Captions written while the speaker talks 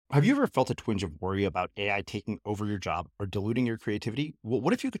Have you ever felt a twinge of worry about AI taking over your job or diluting your creativity? Well,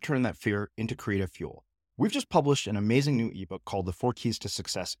 what if you could turn that fear into creative fuel? We've just published an amazing new ebook called The Four Keys to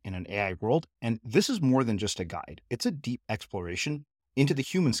Success in an AI World, and this is more than just a guide. It's a deep exploration into the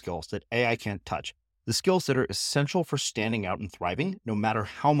human skills that AI can't touch, the skills that are essential for standing out and thriving, no matter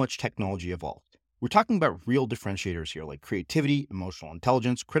how much technology evolves. We're talking about real differentiators here, like creativity, emotional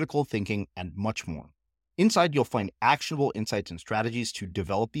intelligence, critical thinking, and much more. Inside, you'll find actionable insights and strategies to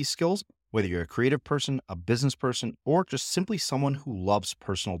develop these skills, whether you're a creative person, a business person, or just simply someone who loves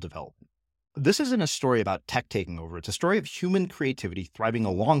personal development. This isn't a story about tech taking over. It's a story of human creativity thriving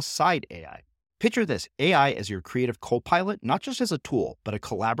alongside AI. Picture this, AI as your creative co-pilot, not just as a tool, but a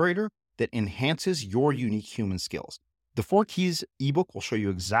collaborator that enhances your unique human skills. The Four Keys ebook will show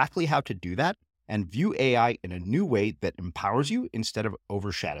you exactly how to do that and view AI in a new way that empowers you instead of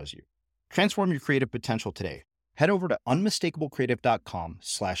overshadows you. Transform your creative potential today. Head over to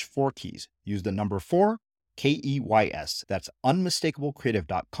unmistakablecreative.com/4keys. Use the number 4, KEYS. That's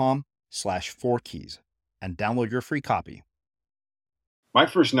unmistakablecreative.com/4keys and download your free copy. My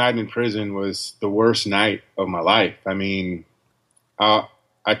first night in prison was the worst night of my life. I mean, I'll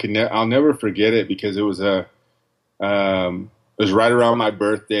never forget it because it was it was right around my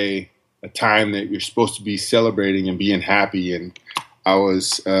birthday, a time that you're supposed to be celebrating and being happy. And I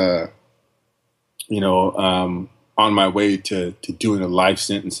was, on my way to doing a life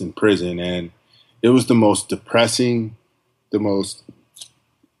sentence in prison. And it was the most depressing, the most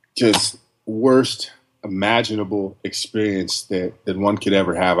just worst imaginable experience that one could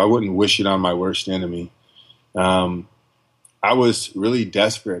ever have. I wouldn't wish it on my worst enemy. I was really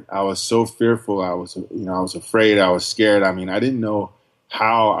desperate. I was so fearful. I was afraid. I was scared. I mean, I didn't know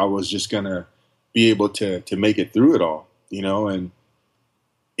how I was just going to be able to make it through it all, and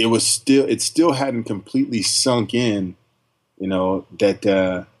it still hadn't completely sunk in,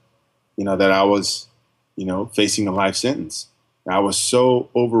 that I was, facing a life sentence. I was so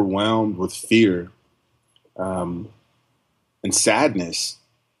overwhelmed with fear, and sadness.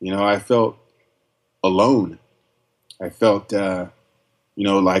 I felt alone. I felt,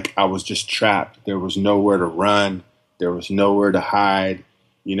 like I was just trapped. There was nowhere to run. There was nowhere to hide.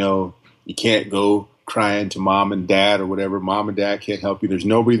 You can't go crying to mom and dad or whatever. Mom and dad can't help you. There's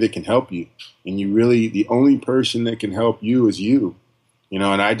nobody that can help you. And the only person that can help you is you, and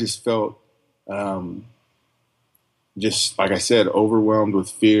I just felt, just like I said, overwhelmed with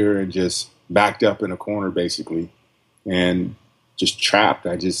fear and just backed up in a corner basically and just trapped.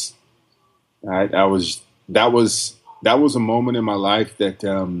 That was a moment in my life that,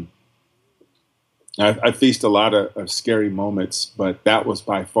 I faced a lot of scary moments, but that was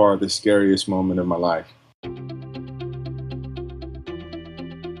by far the scariest moment of my life.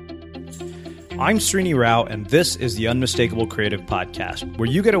 I'm Srini Rao, and this is the Unmistakable Creative Podcast, where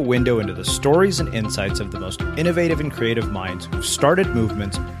you get a window into the stories and insights of the most innovative and creative minds who've started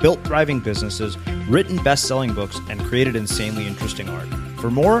movements, built thriving businesses, written best-selling books, and created insanely interesting art.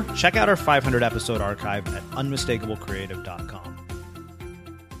 For more, check out our 500-episode archive at unmistakablecreative.com.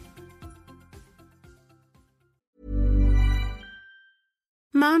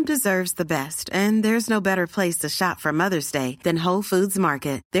 Mom deserves the best, and there's no better place to shop for Mother's Day than Whole Foods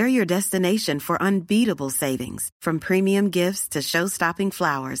Market. They're your destination for unbeatable savings, from premium gifts to show-stopping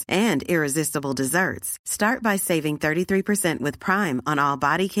flowers and irresistible desserts. Start by saving 33% with Prime on all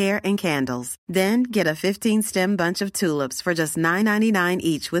body care and candles. Then get a 15-stem bunch of tulips for just $9.99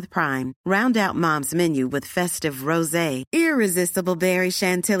 each with Prime. Round out Mom's menu with festive rosé, irresistible berry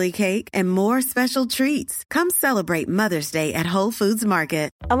chantilly cake, and more special treats. Come celebrate Mother's Day at Whole Foods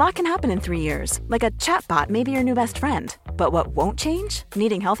Market. A lot can happen in 3 years, like a chatbot may be your new best friend. But what won't change?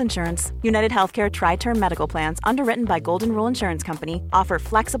 Needing health insurance. United Healthcare Tri-Term Medical Plans, underwritten by Golden Rule Insurance Company, offer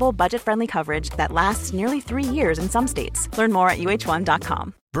flexible, budget-friendly coverage that lasts nearly 3 years in some states. Learn more at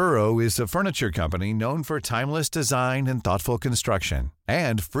uh1.com. Burrow is a furniture company known for timeless design and thoughtful construction,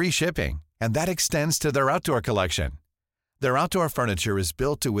 and free shipping, and that extends to their outdoor collection. Their outdoor furniture is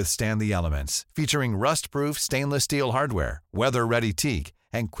built to withstand the elements, featuring rust-proof stainless steel hardware, weather-ready teak,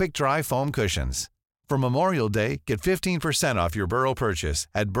 and quick-dry foam cushions. For Memorial Day, get 15% off your Burrow purchase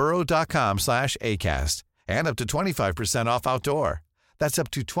at burrow.com/ACAST and up to 25% off outdoor. That's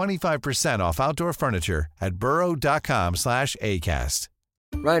up to 25% off outdoor furniture at burrow.com/ACAST.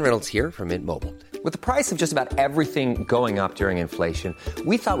 Ryan Reynolds here from Mint Mobile. With the price of just about everything going up during inflation,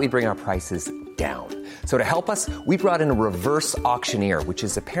 we thought we'd bring our prices down. So to help us, we brought in a reverse auctioneer, which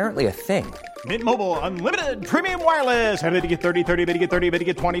is apparently a thing. Mint Mobile Unlimited Premium Wireless. How to get 30, 30, bit to get 30, bit to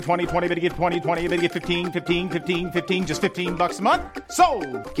get 20, 20, 20, bit to get 20, 20, bit to get 15, 15, 15, 15, just $15 a month?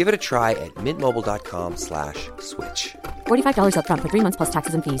 Sold! Give it a try at mintmobile.com/switch. $45 up front for 3 months plus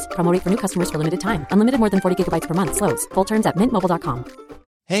taxes and fees. Promo rate for new customers for limited time. Unlimited more than 40 gigabytes per month. Slows full terms at mintmobile.com.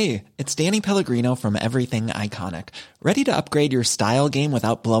 Hey, it's Danny Pellegrino from Everything Iconic. Ready to upgrade your style game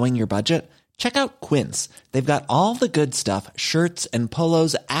without blowing your budget? Check out Quince. They've got all the good stuff, shirts and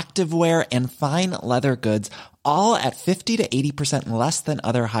polos, activewear, and fine leather goods, all at 50 to 80% less than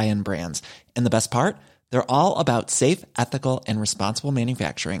other high-end brands. And the best part? They're all about safe, ethical, and responsible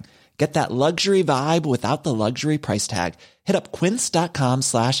manufacturing. Get that luxury vibe without the luxury price tag. Hit up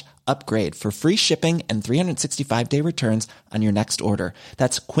quince.com/upgrade for free shipping and 365-day returns on your next order.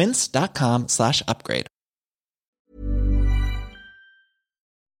 That's quince.com/upgrade.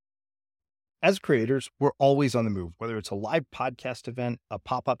 As creators, we're always on the move. Whether it's a live podcast event, a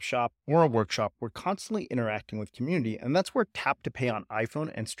pop-up shop, or a workshop, we're constantly interacting with community, and that's where Tap to Pay on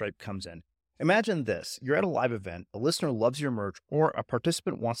iPhone and Stripe comes in. Imagine this. You're at a live event, a listener loves your merch, or a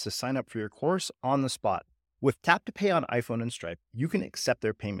participant wants to sign up for your course on the spot. With Tap to Pay on iPhone and Stripe, you can accept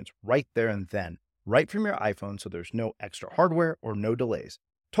their payments right there and then, right from your iPhone, so there's no extra hardware or no delays.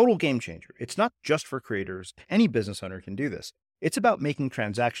 Total game changer. It's not just for creators. Any business owner can do this. It's about making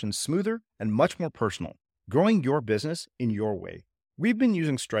transactions smoother and much more personal, growing your business in your way. We've been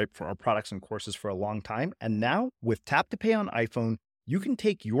using Stripe for our products and courses for a long time, and now with Tap to Pay on iPhone, you can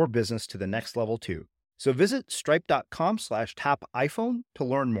take your business to the next level too. So visit stripe.com/tapiphone to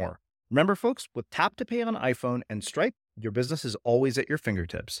learn more. Remember, folks, with Tap to Pay on iPhone and Stripe, your business is always at your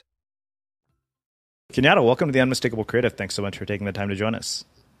fingertips. Kenyatta, welcome to the Unmistakable Creative. Thanks so much for taking the time to join us.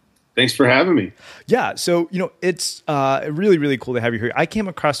 Thanks for having me. Yeah, so, it's really, really cool to have you here. I came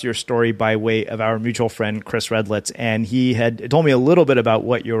across your story by way of our mutual friend, Chris Redlitz, and he had told me a little bit about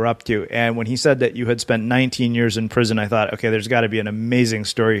what you were up to. And when he said that you had spent 19 years in prison, I thought, okay, there's got to be an amazing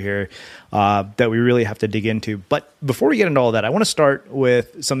story here that we really have to dig into. But before we get into all that, I want to start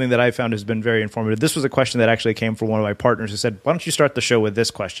with something that I found has been very informative. This was a question that actually came from one of my partners who said, why don't you start the show with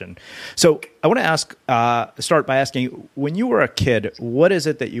this question? So I want to start by asking, when you were a kid, what is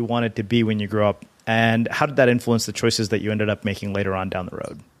it that you wanted to be when you grew up, and how did that influence the choices that you ended up making later on down the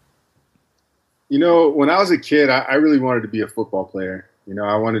road? When I was a kid, I really wanted to be a football player.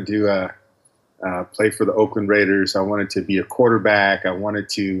 I wanted to play for the Oakland Raiders. I wanted to be a quarterback. I wanted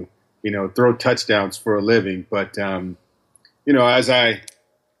to, throw touchdowns for a living. But, as I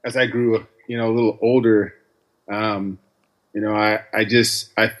grew, a little older, I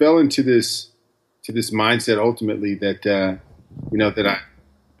fell into this mindset ultimately that, that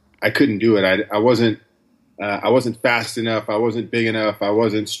I couldn't do it. I wasn't fast enough. I wasn't big enough. I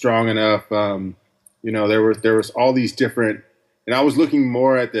wasn't strong enough. There was all these different, and I was looking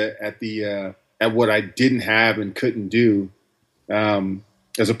more at what I didn't have and couldn't do,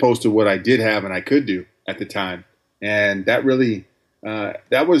 as opposed to what I did have and I could do at the time. And that really,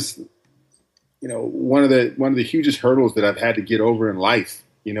 that was, one of the hugest hurdles that I've had to get over in life,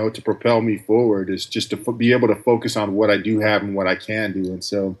 to propel me forward, is just to be able to focus on what I do have and what I can do. And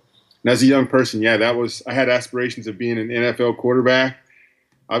so, as a young person, I had aspirations of being an NFL quarterback.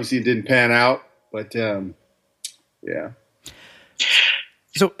 Obviously it didn't pan out, but yeah.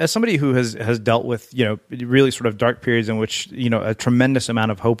 So as somebody who has dealt with, really sort of dark periods in which, a tremendous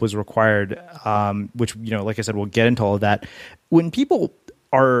amount of hope was required, which, like I said, we'll get into all of that. When people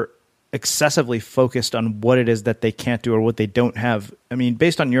are excessively focused on what it is that they can't do or what they don't have,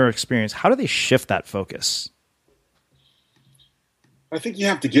 based on your experience, how do they shift that focus? I think you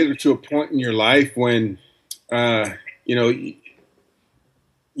have to get to a point in your life when, you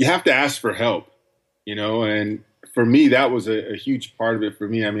have to ask for help, and for me, that was a huge part of it for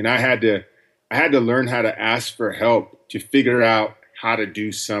me. I had to learn how to ask for help to figure out how to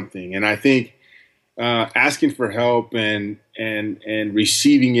do something. And I think asking for help and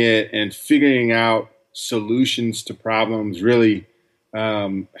receiving it and figuring out solutions to problems really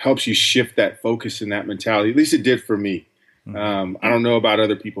helps you shift that focus and that mentality. At least it did for me. I don't know about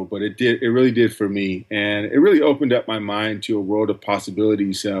other people, but it really did for me. And it really opened up my mind to a world of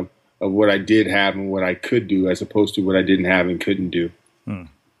possibilities of what I did have and what I could do, as opposed to what I didn't have and couldn't do.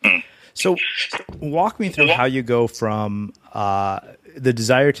 So walk me through how you go from the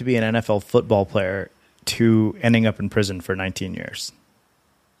desire to be an NFL football player to ending up in prison for 19 years.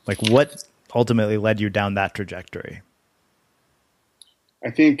 Like, what ultimately led you down that trajectory?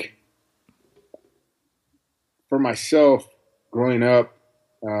 I think for myself, growing up,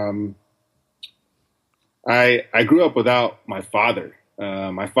 I grew up without my father.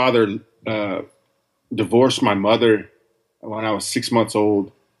 My father divorced my mother when I was 6 months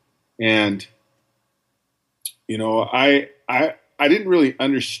old. And, I didn't really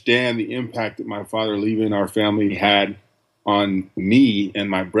understand the impact that my father leaving our family had on me and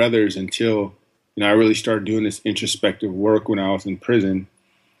my brothers until, I really started doing this introspective work when I was in prison.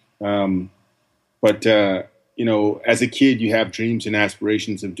 But as a kid, you have dreams and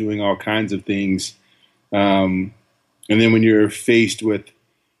aspirations of doing all kinds of things. And then when you're faced with,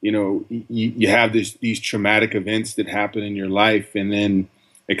 you have these traumatic events that happen in your life, and then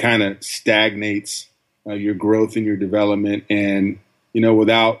it kind of stagnates your growth and your development. And,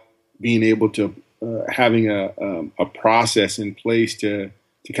 without being able to having a process in place to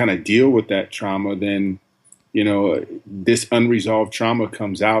kind of deal with that trauma, then, this unresolved trauma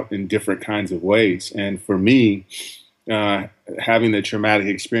comes out in different kinds of ways. And for me, having the traumatic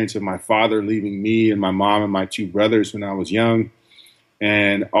experience of my father leaving me and my mom and my two brothers when I was young,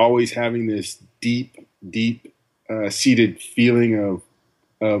 and always having this deep seated feeling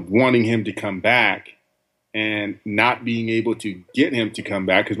of wanting him to come back and not being able to get him to come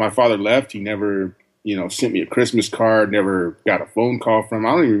back because my father left. He never, sent me a Christmas card, never got a phone call from him.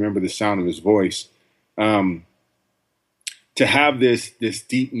 I don't even remember the sound of his voice. To have this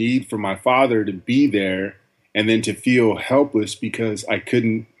deep need for my father to be there, and then to feel helpless because I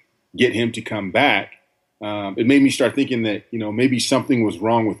couldn't get him to come back, it made me start thinking that, maybe something was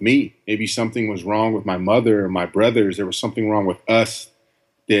wrong with me. Maybe something was wrong with my mother or my brothers. There was something wrong with us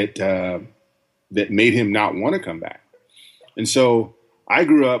that made him not want to come back. And so I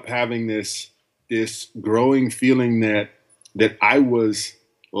grew up having this growing feeling that I was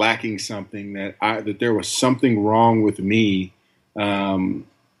lacking something, that there was something wrong with me.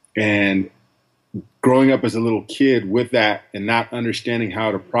 And growing up as a little kid with that and not understanding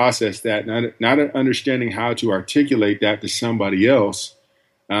how to process that, not understanding how to articulate that to somebody else,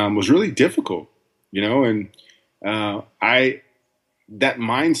 was really difficult, and that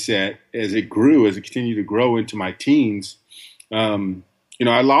mindset, as it continued to grow into my teens,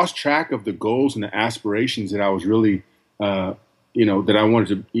 I lost track of the goals and the aspirations that I was really, that I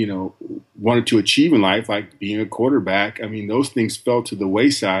wanted to achieve in life, like being a quarterback. I mean, those things fell to the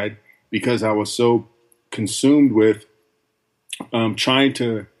wayside because I was so consumed with trying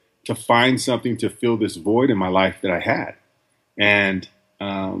to find something to fill this void in my life that I had. And,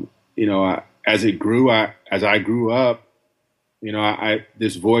 as I grew up,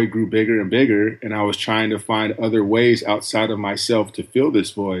 this void grew bigger and bigger, and I was trying to find other ways outside of myself to fill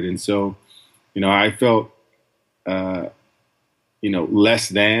this void. And so, I felt, less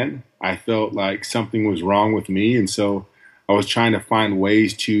than. I felt like something was wrong with me. And so I was trying to find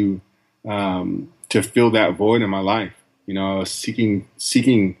ways to fill that void in my life. I was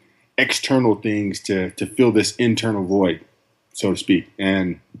seeking external things to fill this internal void, so to speak.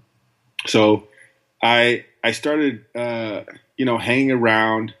 And so I started, hanging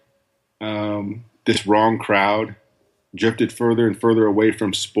around this wrong crowd, drifted further and further away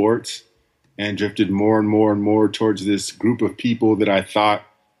from sports, and drifted more and more and more towards this group of people that I thought,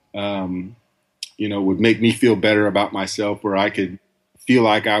 would make me feel better about myself, where I could feel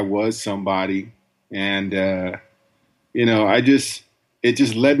like I was somebody. And, it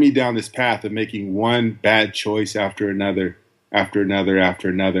just led me down this path of making one bad choice after another.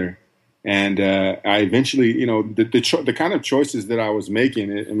 And I eventually, the kind of choices that I was making,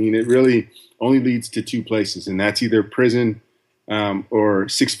 it really only leads to two places, and that's either prison or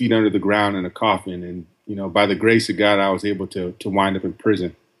 6 feet under the ground in a coffin. And, by the grace of God, I was able to wind up in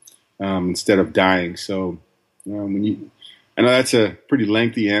prison instead of dying. So I know that's a pretty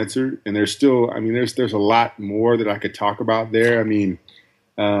lengthy answer, and there's still, there's a lot more that I could talk about there.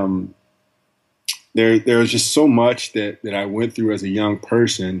 There was just so much that I went through as a young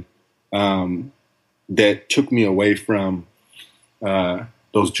person that took me away from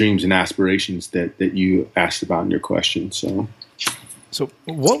those dreams and aspirations that you asked about in your question. So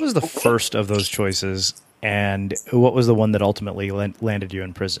what was the first of those choices, and what was the one that ultimately landed you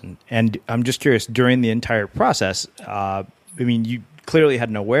in prison? And I'm just curious, during the entire process, you clearly had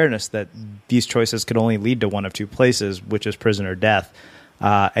an awareness that these choices could only lead to one of two places, which is prison or death.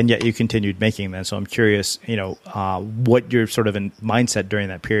 And yet you continued making them. So I'm curious, what your sort of mindset during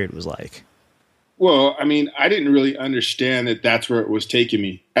that period was like. Well, I didn't really understand that that's where it was taking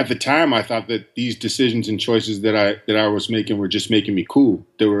me. At the time, I thought that these decisions and choices that I was making were just making me cool.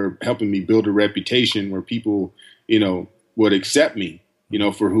 They were helping me build a reputation where people, would accept me,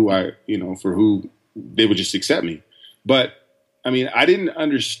 for who they would just accept me. But I didn't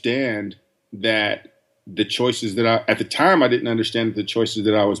understand that the choices at the time, I didn't understand that the choices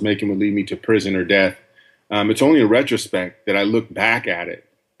that I was making would lead me to prison or death. It's only in retrospect that I look back at it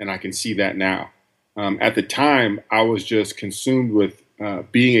and I can see that now. At the time, I was just consumed with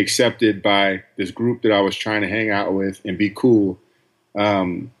being accepted by this group that I was trying to hang out with and be cool.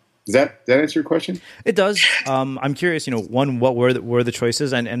 Does that answer your question? It does. I'm curious, one, what were the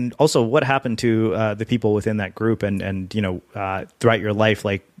choices, and also what happened to the people within that group, and throughout your life,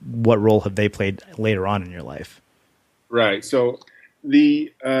 like what role have they played later on in your life? Right. So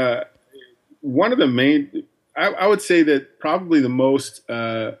the one of the main, I would say that probably the most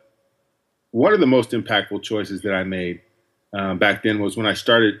one of the most impactful choices that I made back then was when I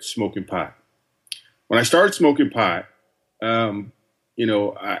started smoking pot. When I started smoking pot,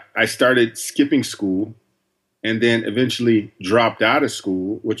 I started skipping school and then eventually dropped out of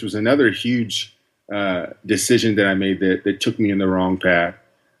school, which was another huge decision that I made that took me in the wrong path,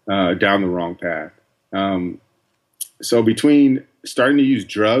 down the wrong path. So between starting to use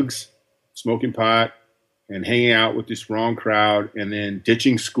drugs, smoking pot, and hanging out with this wrong crowd, and then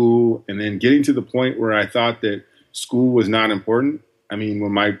ditching school, and then getting to the point where I thought that school was not important. I mean,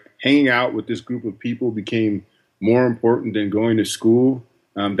 when my hanging out with this group of people became more important than going to school,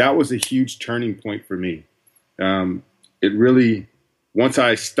 that was a huge turning point for me. It really, once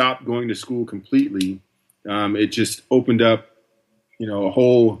I stopped going to school completely, it just opened up, a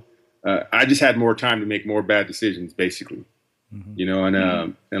whole, I just had more time to make more bad decisions, basically. And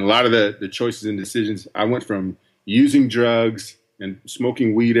a lot of the choices and decisions, I went from using drugs and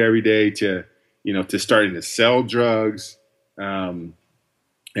smoking weed every day to starting to sell drugs, and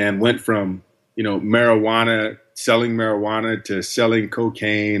went from, selling marijuana to selling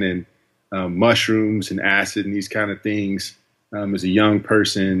cocaine and mushrooms and acid and these kind of things as a young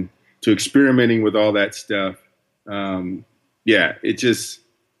person, to experimenting with all that stuff. It just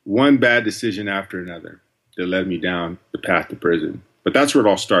one bad decision after another that led me down the path to prison. But that's where it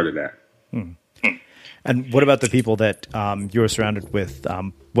all started at. And what about the people that you were surrounded with?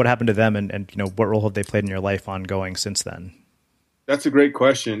 What happened to them, and what role have they played in your life ongoing since then? That's a great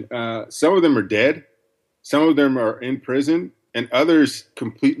question. Some of them are dead. Some of them are in prison, and others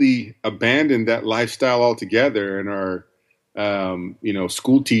completely abandoned that lifestyle altogether and are,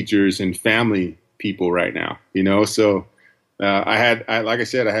 school teachers and family people right now. So I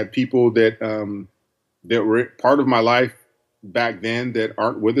had people that were part of my life back then that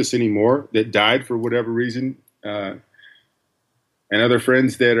aren't with us anymore, that died for whatever reason, and other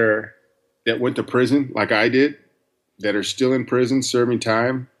friends that went to prison like I did, that are still in prison serving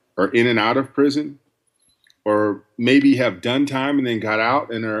time, or in and out of prison, or maybe have done time and then got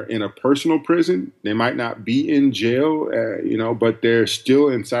out and are in a personal prison. They might not be in jail, but they're still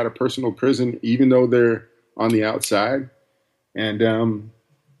inside a personal prison, even though they're on the outside. And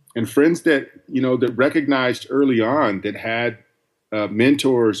friends that recognized early on, that had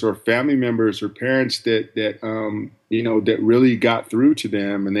mentors or family members or parents that really got through to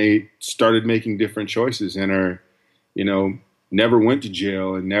them, and they started making different choices and are, never went to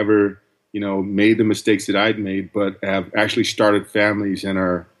jail and never, made the mistakes that I'd made, but have actually started families and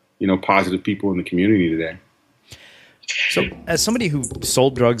are, positive people in the community today. So, as somebody who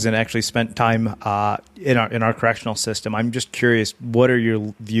sold drugs and actually spent time in our correctional system, I'm just curious, what are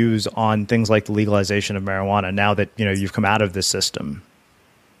your views on things like the legalization of marijuana now that you've come out of this system?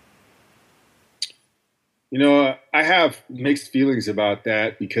 I have mixed feelings about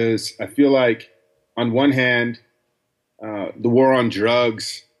that, because I feel like, on one hand, the war on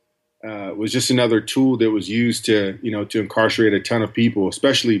drugs was just another tool that was used to incarcerate a ton of people,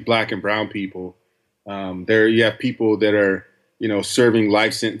 especially Black and brown people. There you have people that are, serving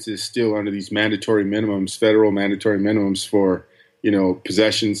life sentences still under these mandatory minimums, federal mandatory minimums for,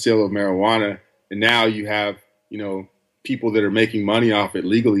 possession, sale of marijuana. And now you have, people that are making money off it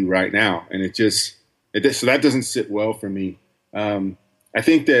legally right now. And so that doesn't sit well for me. I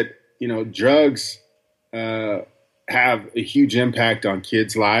think that, drugs have a huge impact on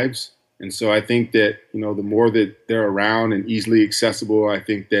kids' lives. And so I think that, the more that they're around and easily accessible, I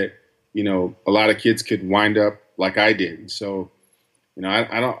think that, a lot of kids could wind up like I did. So,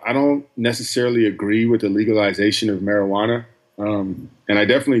 I don't necessarily agree with the legalization of marijuana. And I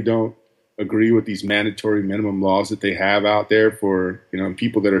definitely don't agree with these mandatory minimum laws that they have out there for,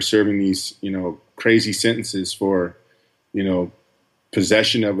 people that are serving these, crazy sentences for,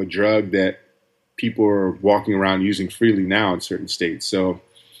 possession of a drug that people are walking around using freely now in certain states. So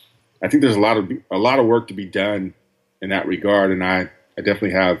I think there's a lot of work to be done in that regard. And I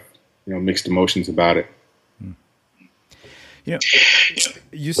definitely have, mixed emotions about it.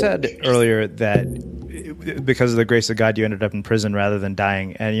 You said earlier that because of the grace of God, you ended up in prison rather than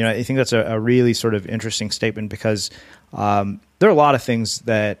dying. And, I think that's a really sort of interesting statement, because there are a lot of things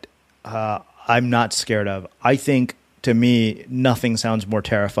that I'm not scared of. I think to me, nothing sounds more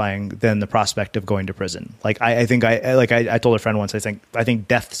terrifying than the prospect of going to prison. Like I told a friend once, I think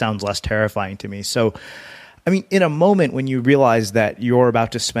death sounds less terrifying to me. So, I mean, in a moment when you realize that you're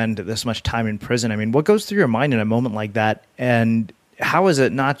about to spend this much time in prison, I mean, what goes through your mind in a moment like that? And how is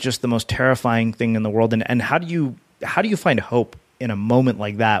it not just the most terrifying thing in the world? And how do you find hope in a moment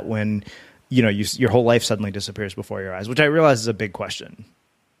like that when, you know, your whole life suddenly disappears before your eyes, which I realize is a big question.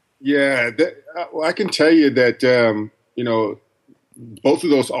 Yeah, well, I can tell you that, you know, both of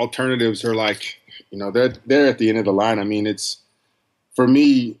those alternatives are like, you know, they're at the end of the line. I mean, it's, for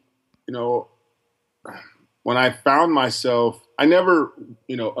me, you know, when I found myself, I never,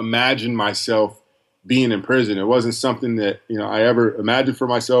 you know, imagined myself being in prison. It wasn't something that, you know, I ever imagined for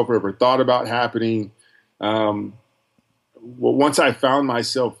myself or ever thought about happening. Well, once I found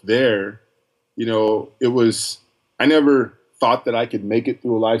myself there, you know, I never thought that I could make it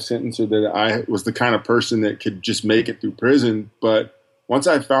through a life sentence or that I was the kind of person that could just make it through prison. But once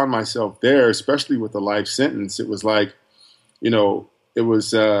I found myself there, especially with a life sentence, it was like, you know,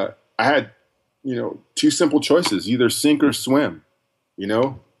 I had, you know, two simple choices, either sink or swim, you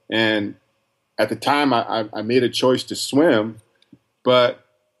know? And at the time I made a choice to swim, but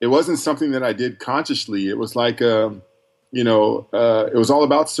it wasn't something that I did consciously. It was like, it was all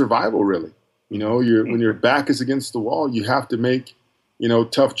about survival, really. You know, when your back is against the wall, you have to make, you know,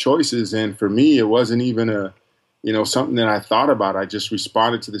 tough choices. And for me, it wasn't even something that I thought about. I just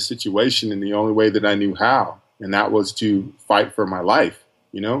responded to the situation in the only way that I knew how. And that was to fight for my life,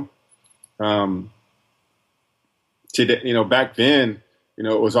 you know? Today, you know, back then, you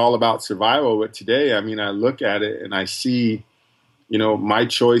know, it was all about survival. But today, I mean, I look at it and I see, you know, my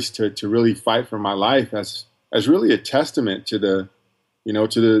choice to really fight for my life as really a testament to the, you know,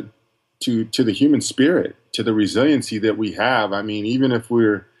 to the human spirit, to the resiliency that we have. I mean, even if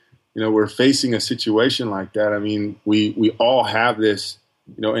we're facing a situation like that, I mean, we all have this,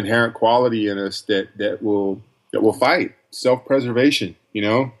 you know, inherent quality in us that will fight, self-preservation, you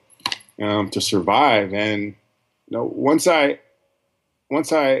know, to survive. And, you know, once I,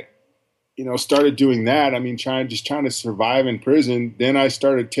 you know, started doing that, I mean, trying to survive in prison, then I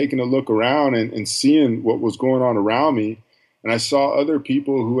started taking a look around and seeing what was going on around me. And I saw other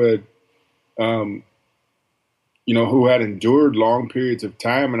people who had, you know, who had endured long periods of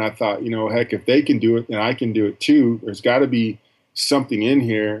time. And I thought, you know, heck, if they can do it, then I can do it too. There's got to be something in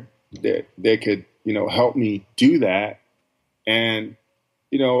here that could, you know, help me do that. And,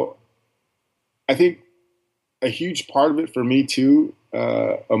 you know, I think a huge part of it for me too,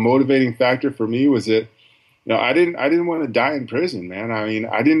 a motivating factor for me was that, you know, I didn't want to die in prison, man. I mean,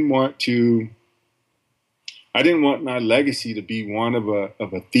 I didn't want my legacy to be one of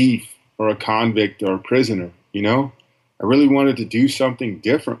a thief or a convict or a prisoner, you know. I really wanted to do something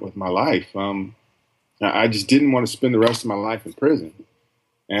different with my life. I just didn't want to spend the rest of my life in prison.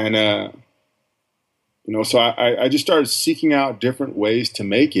 And, you know, so I just started seeking out different ways to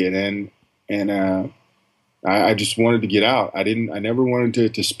make it. And I just wanted to get out. I never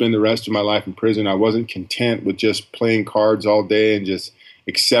wanted to spend the rest of my life in prison. I wasn't content with just playing cards all day and just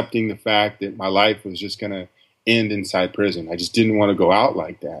accepting the fact that my life was just going to end inside prison. I just didn't want to go out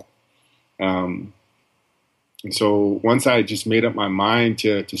like that. And so once I just made up my mind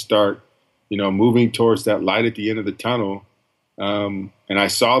to start, you know, moving towards that light at the end of the tunnel, and I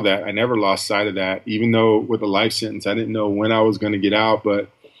saw that, I never lost sight of that, even though with a life sentence, I didn't know when I was going to get out.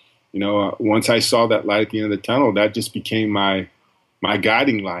 But, you know, once I saw that light at the end of the tunnel, that just became my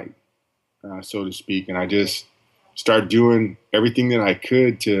guiding light, so to speak. And I just started doing everything that I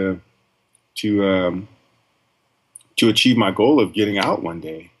could to achieve my goal of getting out one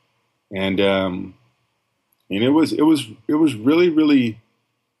day. And it was really, really,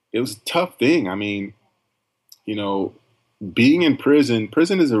 it was a tough thing. I mean, you know, being in prison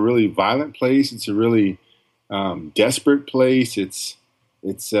is a really violent place. It's a really desperate place. It's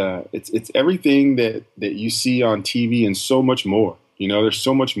everything that you see on TV and so much more. You know, there's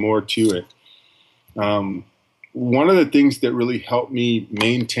so much more to it. One of the things that really helped me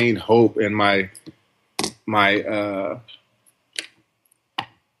maintain hope and my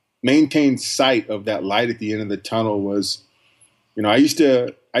maintain sight of that light at the end of the tunnel was, you know, I used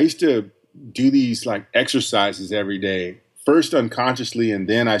to do these like exercises every day, first unconsciously, and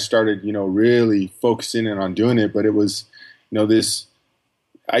then I started, you know, really focusing in on doing it. But it was, you know,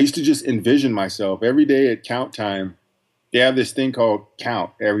 I used to just envision myself every day at count time. They have this thing called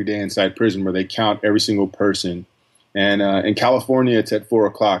count every day inside prison where they count every single person. And in California, it's at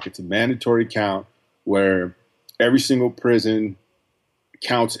 4:00. It's a mandatory count where every single prison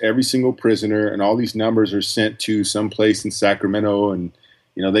counts every single prisoner, and all these numbers are sent to some place in Sacramento, and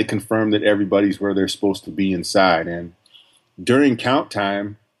they confirm that everybody's where they're supposed to be inside. And during count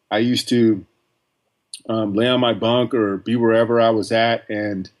time, I used to lay on my bunk or be wherever I was at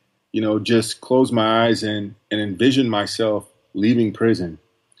and, just close my eyes and envision myself leaving prison.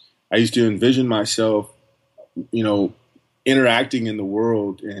 I used to envision myself, interacting in the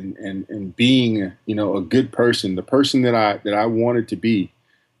world and being, a good person, the person that I wanted to be.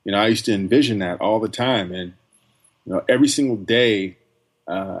 I used to envision that all the time. And, every single day,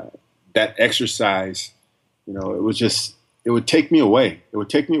 that exercise, it would take me away. It would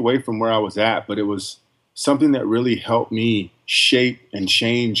take me away from where I was at, but it was something that really helped me shape and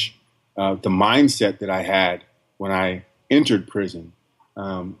change the mindset that I had when I entered prison.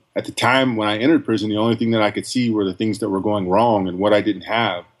 At the time when I entered prison, the only thing that I could see were the things that were going wrong and what I didn't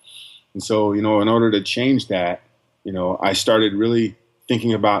have. And so, in order to change that, I started really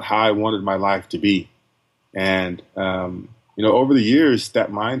thinking about how I wanted my life to be. And, over the years,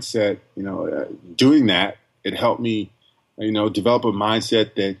 that mindset, doing that, it helped me, develop a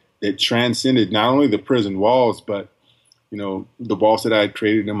mindset that transcended not only the prison walls, but, the walls that I had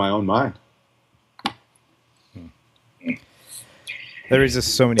created in my own mind. That raises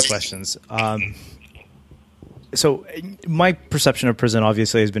so many questions. So my perception of prison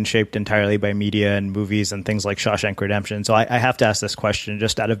obviously has been shaped entirely by media and movies and things like Shawshank Redemption. So I have to ask this question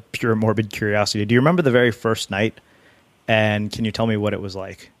just out of pure morbid curiosity. Do you remember the very first night? And can you tell me what it was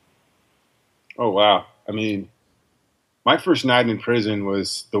like? Oh, wow. I mean, my first night in prison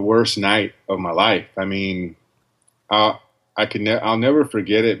was the worst night of my life. I mean, I'll never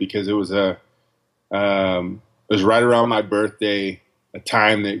forget it because it was it was right around my birthday, a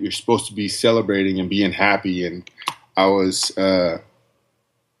time that you're supposed to be celebrating and being happy. And I was, on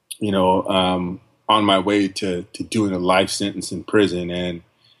my way to doing a life sentence in prison. And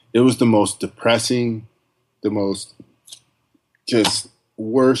it was the most depressing, the most just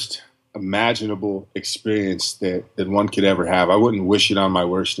worst imaginable experience that one could ever have. I wouldn't wish it on my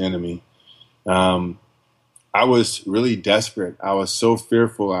worst enemy. I was really desperate. I was so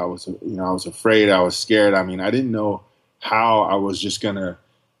fearful. I was afraid. I was scared. I mean, I didn't know how I was just going to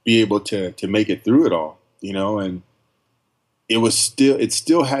be able to make it through it all, and it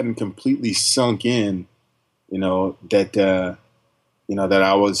still hadn't completely sunk in, that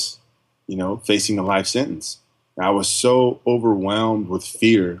I was, facing a life sentence. I was so overwhelmed with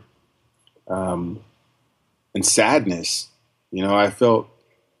fear, and sadness. I felt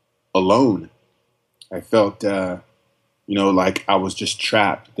alone. I felt, like I was just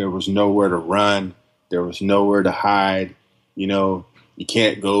trapped. There was nowhere to run. There was nowhere to hide. You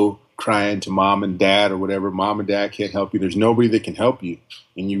can't go crying to mom and dad or whatever. Mom and dad can't help you. There's nobody that can help you.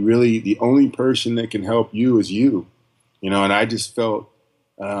 And the only person that can help you is you. And I just felt,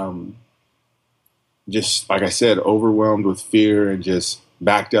 just like I said, overwhelmed with fear and just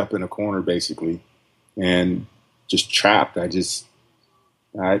backed up in a corner basically and just trapped. That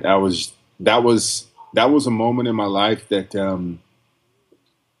was a moment in my life that,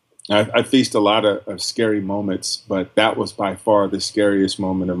 I faced a lot of scary moments, but that was by far the scariest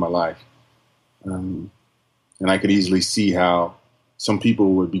moment of my life. And I could easily see how some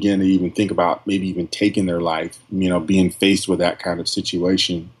people would begin to even think about maybe even taking their life, being faced with that kind of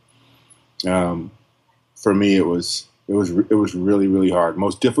situation. For me, it was really, really hard.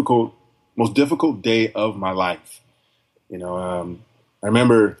 Most difficult day of my life. I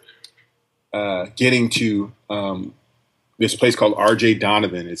remember getting to this place called R.J.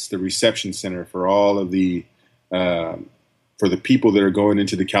 Donovan. It's the reception center for all of the for the people that are going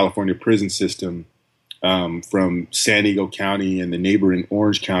into the California prison system from San Diego County and the neighboring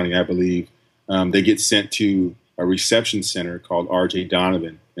Orange County, I believe. They get sent to a reception center called R.J.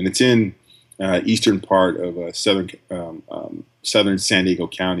 Donovan, and it's in eastern part of southern San Diego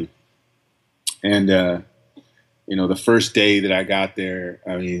County. And the first day that I got there,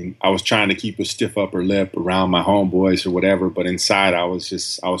 I mean, I was trying to keep a stiff upper lip around my homeboys or whatever, but inside I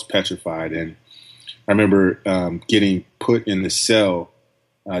was petrified. And I remember getting put in the cell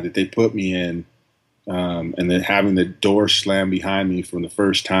that they put me in, and then having the door slam behind me from the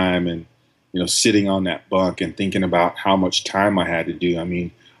first time, and sitting on that bunk and thinking about how much time I had to do. I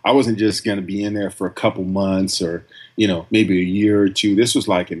mean, I wasn't just going to be in there for a couple months or maybe a year or two. This was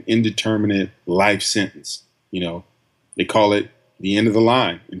like an indeterminate life sentence. They call it the end of the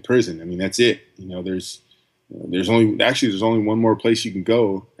line in prison. I mean, that's it. There's only one more place you can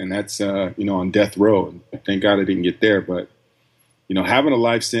go, and that's on death row. And thank God I didn't get there. But having a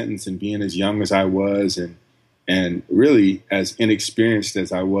life sentence and being as young as I was, and really as inexperienced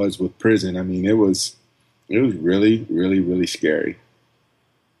as I was with prison, I mean, it was really, really, really scary.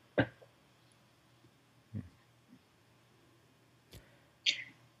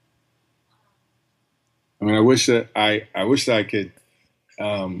 I mean, I wish that I could.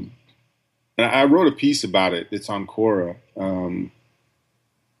 And I wrote a piece about it. It's on Quora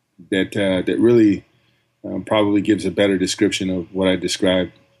that really probably gives a better description of what I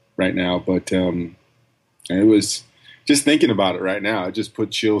described right now. But it was just thinking about it right now. It just put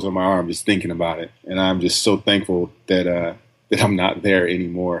chills on my arm just thinking about it, and I'm just so thankful that I'm not there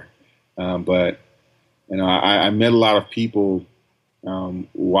anymore. But I met a lot of people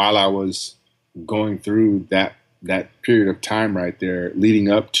while I was going through that period of time right there,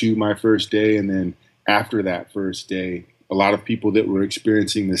 leading up to my first day, and then after that first day, a lot of people that were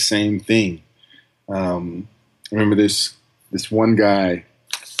experiencing the same thing. I remember this one guy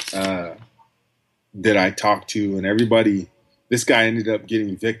that I talked to, and this guy ended up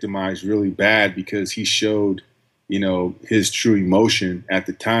getting victimized really bad because he showed, his true emotion at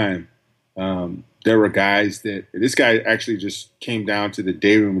the time. There were guys this guy actually just came down to the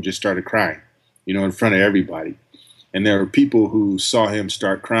day room and just started crying, in front of everybody. And there were people who saw him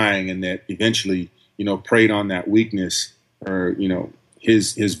start crying and that eventually, preyed on that weakness or,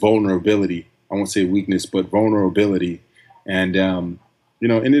 his vulnerability. I won't say weakness, but vulnerability. And,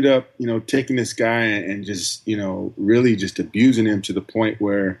 ended up, taking this guy and just, really just abusing him to the point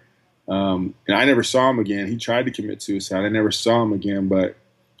where, and I never saw him again. He tried to commit suicide. I never saw him again, but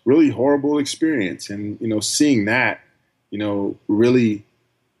really horrible experience. And, seeing that, really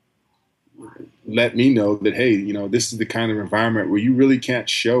let me know that, hey, this is the kind of environment where you really can't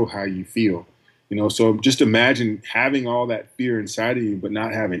show how you feel. So just imagine having all that fear inside of you, but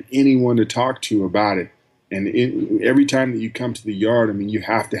not having anyone to talk to about it. And every time that you come to the yard, I mean, you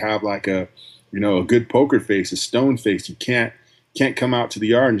have to have like a good poker face, a stone face. You can't come out to the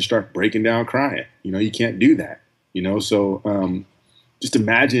yard and just start breaking down crying. You can't do that. So just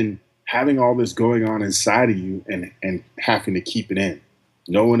imagine having all this going on inside of you and having to keep it in.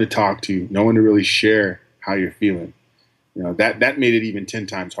 No one to talk to, no one to really share how you're feeling. That made it even 10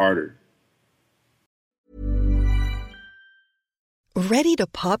 times harder. Ready to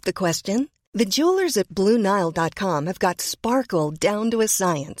pop the question? The jewelers at BlueNile.com have got sparkle down to a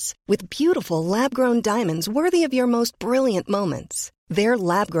science with beautiful lab-grown diamonds worthy of your most brilliant moments. Their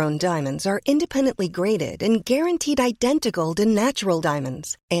lab-grown diamonds are independently graded and guaranteed identical to natural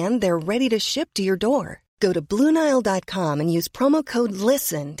diamonds, and they're ready to ship to your door. Go to BlueNile.com and use promo code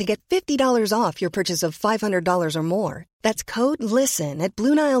LISTEN to get $50 off your purchase of $500 or more. That's code LISTEN at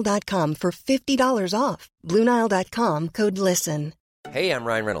BlueNile.com for $50 off. BlueNile.com, code LISTEN. Hey, I'm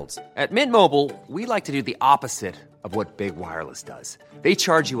Ryan Reynolds. At Mint Mobile, we like to do the opposite of what Big Wireless does. They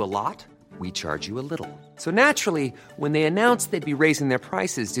charge you a lot, we charge you a little. So naturally, when they announced they'd be raising their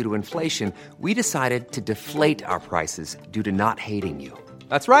prices due to inflation, we decided to deflate our prices due to not hating you.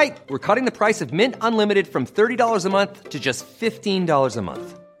 That's right. We're cutting the price of Mint Unlimited from $30 a month to just $15 a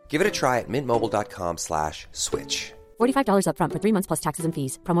month. Give it a try at mintmobile.com/switch. $45 up front for 3 months plus taxes and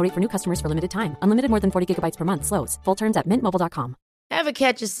fees. Promo rate for new customers for limited time. Unlimited more than 40 gigabytes per month. Slows full terms at mintmobile.com. Ever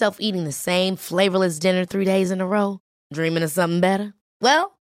catch yourself eating the same flavorless dinner 3 days in a row? Dreaming of something better?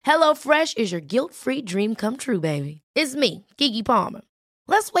 Well, HelloFresh is your guilt-free dream come true, baby. It's me, Keke Palmer.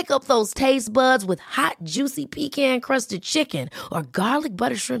 Let's wake up those taste buds with hot, juicy pecan-crusted chicken or garlic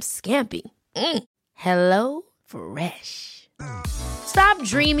butter shrimp scampi. Hello Fresh. Stop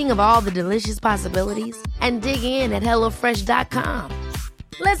dreaming of all the delicious possibilities and dig in at HelloFresh.com.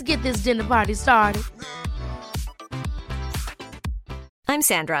 Let's get this dinner party started. I'm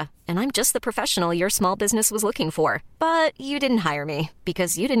Sandra, and I'm just the professional your small business was looking for. But you didn't hire me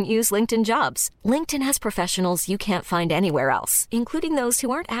because you didn't use LinkedIn Jobs. LinkedIn has professionals you can't find anywhere else, including those who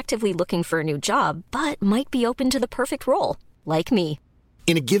aren't actively looking for a new job, but might be open to the perfect role, like me.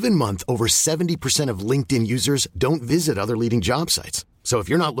 In a given month, over 70% of LinkedIn users don't visit other leading job sites. So if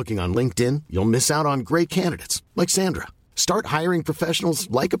you're not looking on LinkedIn, you'll miss out on great candidates like Sandra. Start hiring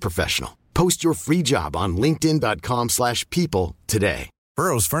professionals like a professional. Post your free job on linkedin.com/people today.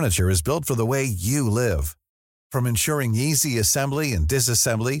 Burrow's furniture is built for the way you live. From ensuring easy assembly and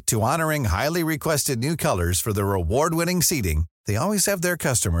disassembly to honoring highly requested new colors for their award-winning seating, they always have their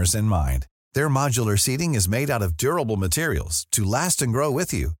customers in mind. Their modular seating is made out of durable materials to last and grow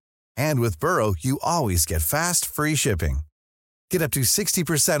with you. And with Burrow, you always get fast, free shipping. Get up to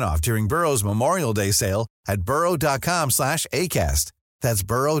 60% off during Burrow's Memorial Day sale at burrow.com/ACAST. That's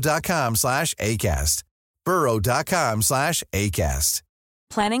burrow.com/ACAST. burrow.com/ACAST.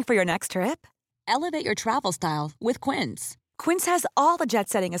 Planning for your next trip? Elevate your travel style with Quince. Quince has all the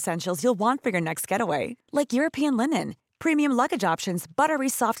jet-setting essentials you'll want for your next getaway, like European linen, premium luggage options, buttery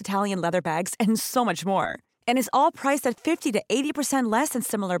soft Italian leather bags, and so much more. And is all priced at 50 to 80% less than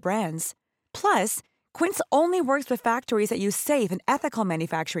similar brands. Plus, Quince only works with factories that use safe and ethical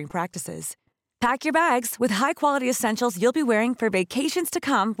manufacturing practices. Pack your bags with high-quality essentials you'll be wearing for vacations to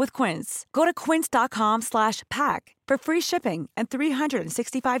come with Quince. Go to quince.com/pack for free shipping and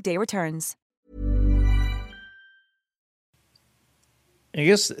 365-day returns. I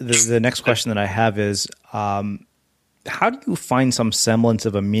guess the next question that I have is, how do you find some semblance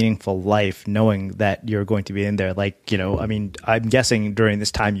of a meaningful life knowing that you're going to be in there? Like, I mean, I'm guessing during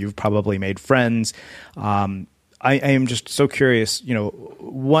this time you've probably made friends. I am just so curious,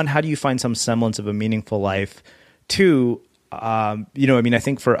 one, how do you find some semblance of a meaningful life? Two, I mean, I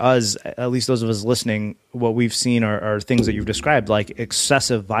think for us, at least those of us listening, what we've seen are things that you've described, like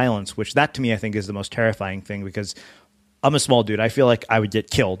excessive violence, which that to me, I think is the most terrifying thing, because I'm a small dude. I feel like I would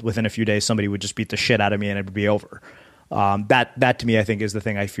get killed within a few days. Somebody would just beat the shit out of me and it would be over. That to me, I think is the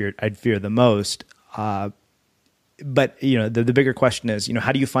thing I'd fear the most. But the bigger question is,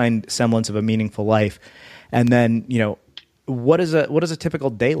 how do you find semblance of a meaningful life? And then, what is a typical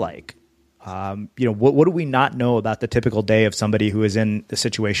day like? What do we not know about the typical day of somebody who is in a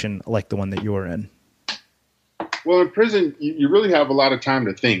situation like the one that you were in? Well, in prison, you really have a lot of time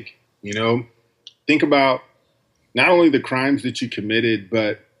to think. Think about not only the crimes that you committed,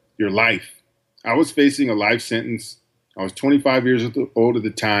 but your life. I was facing a life sentence. I was 25 years old at the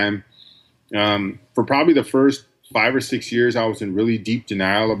time. For probably the first 5 or 6 years, I was in really deep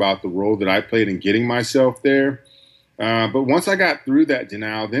denial about the role that I played in getting myself there. But once I got through that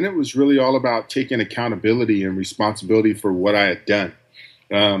denial, then it was really all about taking accountability and responsibility for what I had done.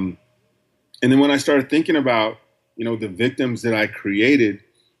 And then when I started thinking about, the victims that I created,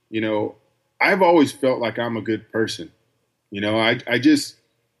 I've always felt like I'm a good person. I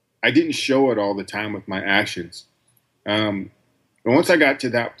didn't show it all the time with my actions. But once I got to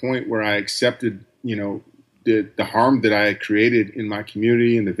that point where I accepted, the harm that I had created in my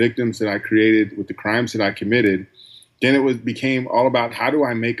community and the victims that I created with the crimes that I committed, then it became all about, how do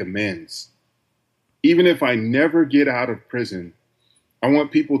I make amends? Even if I never get out of prison, I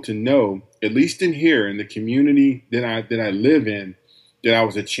want people to know, at least in here, in the community that I live in, that I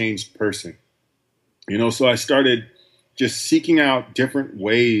was a changed person. So I started just seeking out different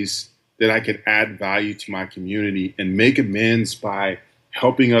ways that I could add value to my community and make amends by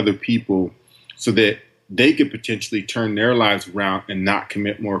helping other people so that they could potentially turn their lives around and not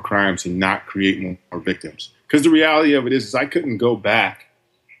commit more crimes and not create more victims. Because the reality of it is I couldn't go back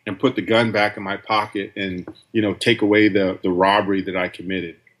and put the gun back in my pocket and, take away the robbery that I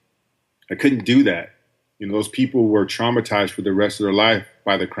committed. I couldn't do that. Those people were traumatized for the rest of their life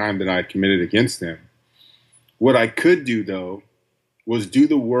by the crime that I had committed against them. What I could do, though, was do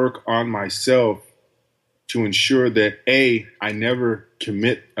the work on myself to ensure that, A, I never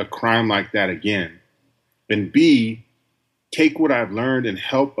commit a crime like that again, and B, take what I've learned and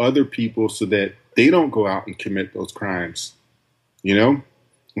help other people so that they don't go out and commit those crimes, And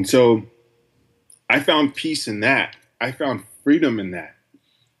so I found peace in that. I found freedom in that.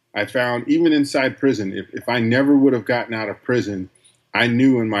 I found, even inside prison, if I never would have gotten out of prison, I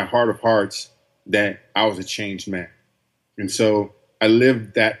knew in my heart of hearts that I was a changed man. And so I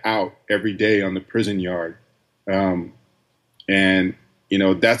lived that out every day on the prison yard.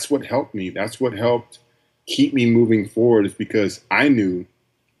 That's what helped me. That's what helped keep me moving forward, is because I knew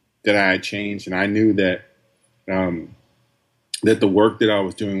that I had changed, and I knew that that the work that I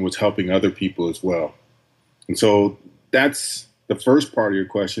was doing was helping other people as well. And so that's the first part of your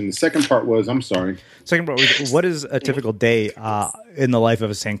question. The second part was, I'm sorry. Second part was, what is a typical day in the life of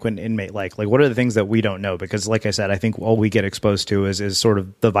a San Quentin inmate like? Like, what are the things that we don't know? Because like I said, I think all we get exposed to is sort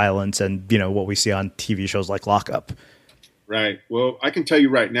of the violence and, what we see on TV shows like Lockup. Right. Well, I can tell you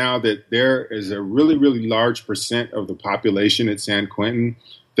right now that there is a really, really large percent of the population at San Quentin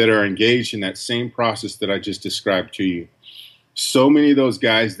that are engaged in that same process that I just described to you. So many of those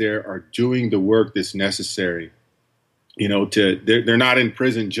guys there are doing the work that's necessary. They're not in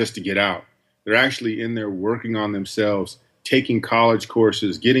prison just to get out. They're actually in there working on themselves, taking college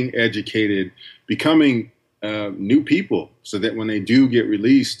courses, getting educated, becoming new people, so that when they do get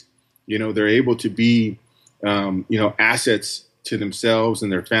released, they're able to be, assets to themselves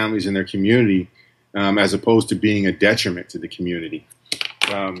and their families and their community, as opposed to being a detriment to the community.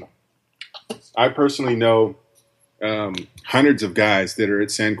 I personally know hundreds of guys that are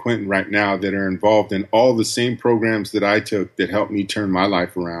at San Quentin right now that are involved in all the same programs that I took that helped me turn my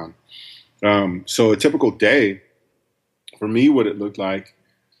life around. So a typical day for me, what it looked like,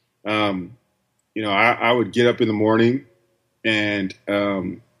 I would get up in the morning and,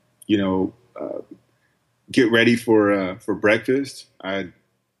 get ready for breakfast. I'd,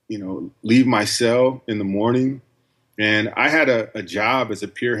 leave my cell in the morning, and I had a job as a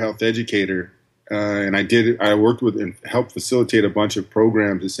peer health educator. And I worked with and helped facilitate a bunch of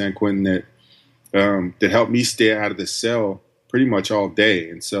programs at San Quentin that that helped me stay out of the cell pretty much all day.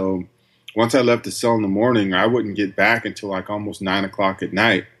 And so once I left the cell in the morning, I wouldn't get back until like almost 9 o'clock at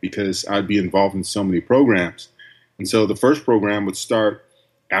night because I'd be involved in so many programs. And so the first program would start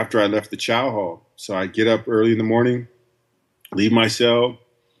after I left the chow hall. So I'd get up early in the morning, leave my cell,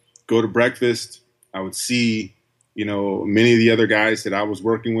 go to breakfast. I would see, many of the other guys that I was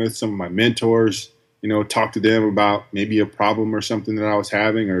working with, some of my mentors, talk to them about maybe a problem or something that I was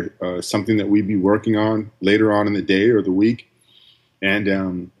having or something that we'd be working on later on in the day or the week.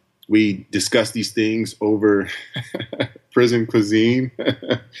 And we discussed these things over prison cuisine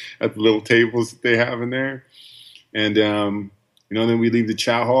at the little tables that they have in there. And, then we leave the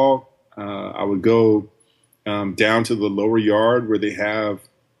chow hall. I would go down to the lower yard where they have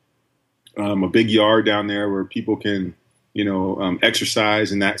a big yard down there where people can,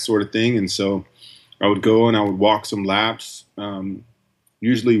 exercise and that sort of thing. And so I would go and I would walk some laps,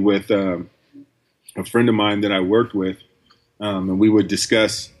 usually with a friend of mine that I worked with. And we would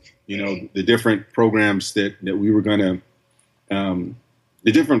discuss, the different programs that we were going to,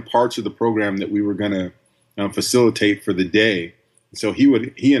 the different parts of the program that we were going to facilitate for the day. So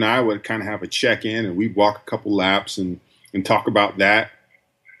he and I would kind of have a check-in, and we'd walk a couple laps and talk about that.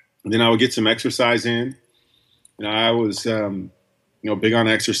 And then I would get some exercise in. I was, big on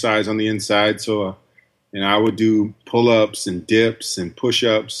exercise on the inside. So, I would do pull-ups and dips and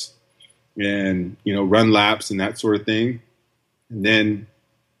push-ups and, run laps and that sort of thing. And then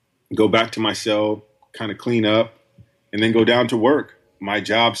go back to my cell, kind of clean up, and then go down to work. My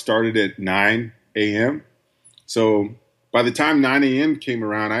job started at 9 a.m. So by the time 9 a.m. came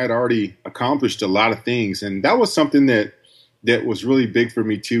around, I had already accomplished a lot of things. And that was something that was really big for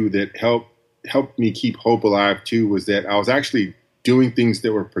me too, that helped me keep hope alive too, was that I was actually doing things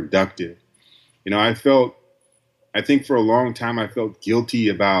that were productive. I think for a long time, I felt guilty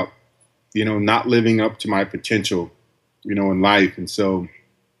about, not living up to my potential, in life. And so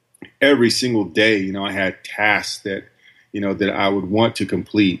every single day, I had tasks that, that I would want to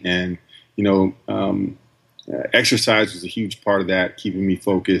complete. And, exercise was a huge part of that, keeping me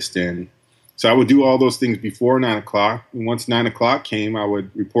focused. And so I would do all those things before 9 o'clock. And once 9 o'clock came, I would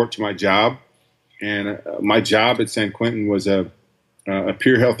report to my job. And my job at San Quentin was a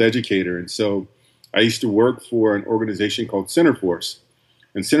peer health educator. And so I used to work for an organization called Centerforce.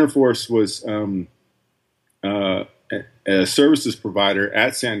 And Centerforce was a services provider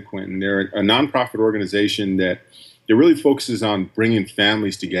at San Quentin. They're a nonprofit organization that really focuses on bringing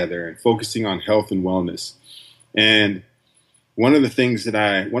families together and focusing on health and wellness. And one of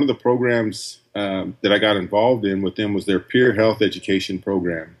the programs that I got involved in with them was their peer health education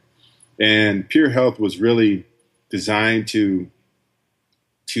program. And peer health was really designed to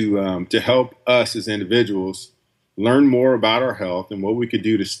help us as individuals learn more about our health and what we could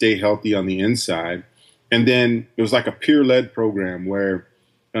do to stay healthy on the inside. And then it was like a peer-led program where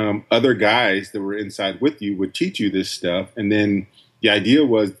other guys that were inside with you would teach you this stuff. And then the idea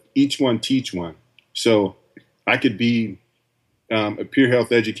was each one teach one. So I could be a peer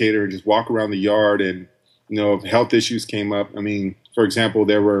health educator and just walk around the yard and, if health issues came up. I mean, for example,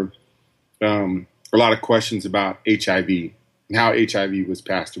 there were a lot of questions about HIV and how HIV was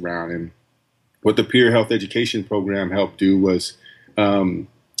passed around. And what the peer health education program helped do was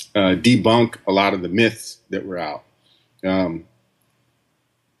debunk a lot of the myths that were out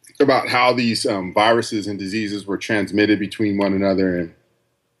about how these viruses and diseases were transmitted between one another.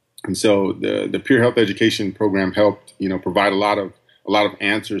 And so the peer health education program helped, provide a lot of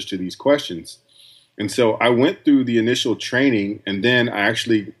answers to these questions. And so I went through the initial training, and then I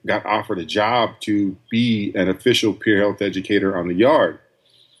actually got offered a job to be an official peer health educator on the yard.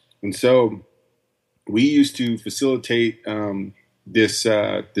 And so we used to facilitate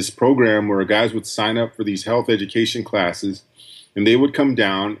this program where guys would sign up for these health education classes, and they would come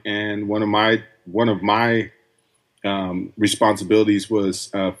down. And one of my responsibilities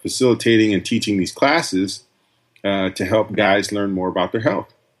was facilitating and teaching these classes to help guys learn more about their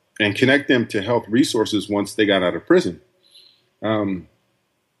health and connect them to health resources once they got out of prison. And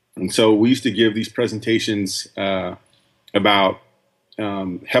so we used to give these presentations about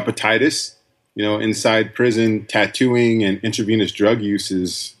hepatitis. Inside prison, tattooing and intravenous drug use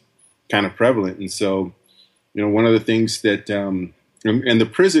is kind of prevalent. And so, one of the things that, and the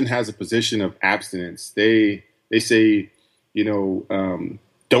prison has a position of abstinence. They say,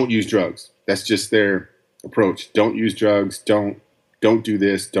 don't use drugs. That's just their approach. Don't use drugs. Don't do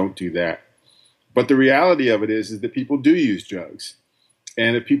this. Don't do that. But the reality of it is that people do use drugs.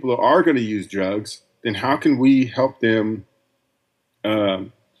 And if people are going to use drugs, then how can we help them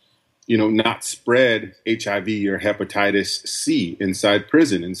not spread HIV or hepatitis C inside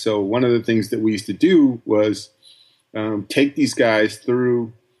prison. And so one of the things that we used to do was take these guys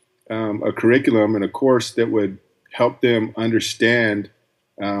through a curriculum and a course that would help them understand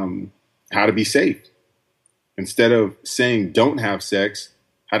how to be safe. Instead of saying don't have sex,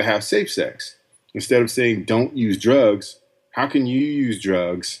 how to have safe sex. Instead of saying don't use drugs, how can you use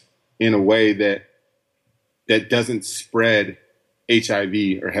drugs in a way that doesn't spread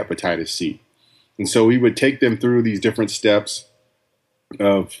HIV or hepatitis C? And so we would take them through these different steps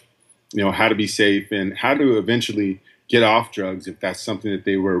of, how to be safe and how to eventually get off drugs if that's something that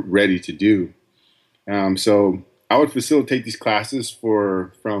they were ready to do. So I would facilitate these classes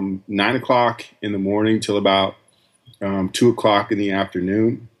from 9 o'clock in the morning till about 2 o'clock in the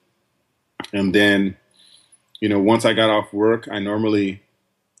afternoon. And then, once I got off work, I normally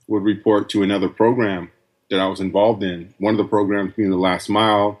would report to another program that I was involved in. One of the programs being the Last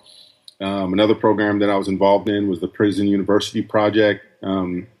Mile. Another program that I was involved in was the Prison University Project.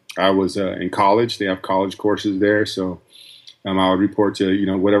 I was in college. They have college courses there. So I would report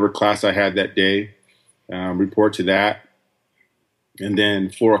to, whatever class I had that day, report to that. And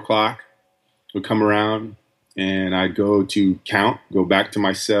then 4 o'clock would come around and I'd go back to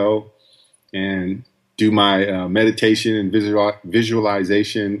my cell and do my meditation and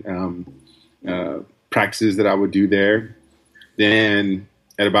visualization practices that I would do there. Then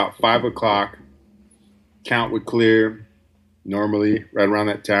at about 5 o'clock, count would clear normally right around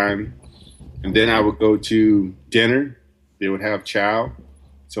that time. And then I would go to dinner. They would have chow.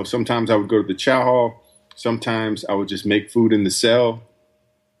 So sometimes I would go to the chow hall. Sometimes I would just make food in the cell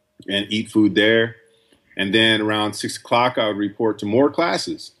and eat food there. And then around 6 o'clock, I would report to more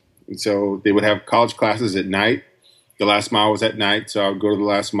classes. And so they would have college classes at night. The Last Mile was at night. So I would go to the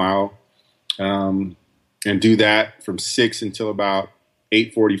Last Mile and do that from 6 until about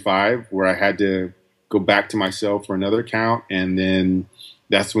 8:45, where I had to go back to my cell for another count. And then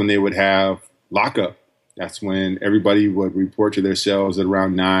that's when they would have lockup. That's when everybody would report to their cells at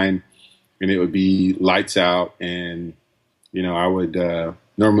around 9, and it would be lights out. And, I would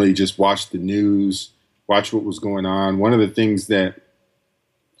normally just watch the news, watch what was going on. One of the things that,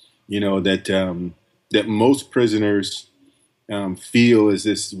 that most prisoners feel is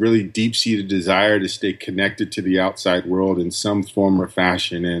this really deep-seated desire to stay connected to the outside world in some form or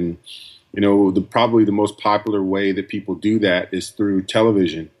fashion. And, probably the most popular way that people do that is through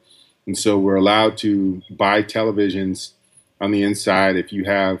television. And so we're allowed to buy televisions on the inside. If you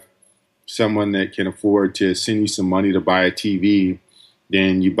have someone that can afford to send you some money to buy a TV,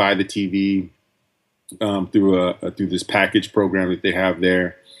 then you buy the TV through this package program that they have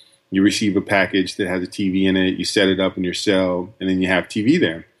there. You receive a package that has a TV in it. You set it up in your cell, and then you have TV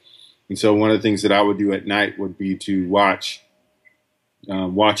there. And so one of the things that I would do at night would be to watch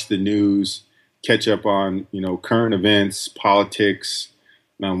the news, catch up on current events, politics,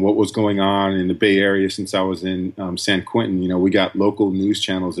 what was going on in the Bay Area. Since I was in San Quentin, we got local news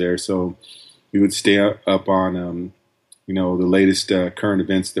channels there, so we would stay up on the latest current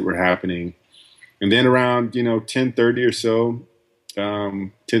events that were happening. And then around 10:30 or so,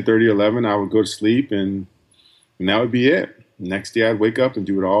 10:30, 11, I would go to sleep, and that would be it. Next day I'd wake up and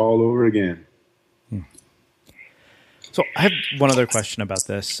do it all over again. So I have one other question about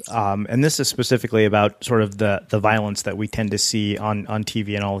this, and this is specifically about sort of the violence that we tend to see on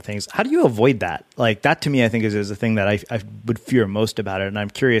TV and all the things. How do you avoid that? Like, that to me, I think is the thing that I would fear most about it. And I'm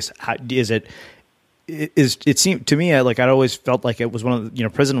curious, how is it? It seemed to me like I'd always felt like it was one of the,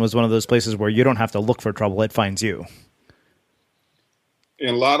 prison was one of those places where you don't have to look for trouble; it finds you.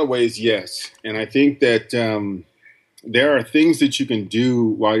 In a lot of ways, yes. And I think that there are things that you can do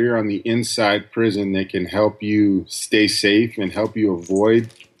while you're on the inside prison that can help you stay safe and help you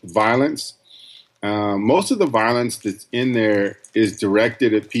avoid violence. Most of the violence that's in there is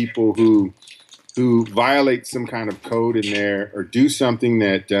directed at people who violate some kind of code in there or do something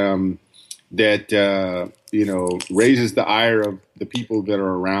that raises the ire of the people that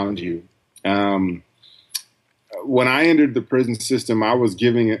are around you. When I entered the prison system, I was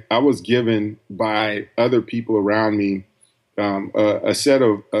given by other people around me a set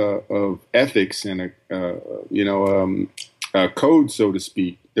of ethics and a code, so to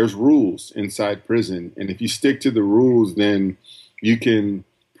speak. There's rules inside prison, and if you stick to the rules, then you can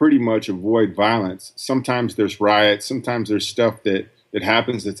pretty much avoid violence. Sometimes there's riots. Sometimes there's stuff that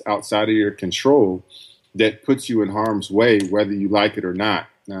happens that's outside of your control that puts you in harm's way, whether you like it or not.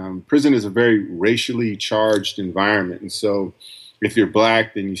 Prison is a very racially charged environment. And so if you're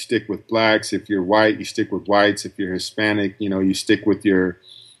black, then you stick with blacks. If you're white, you stick with whites. If you're Hispanic, you stick with your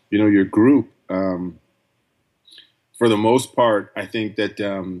group. For the most part, I think that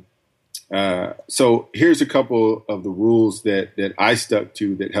So here's a couple of the rules that I stuck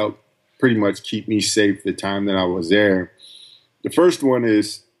to that helped pretty much keep me safe the time that I was there. The first one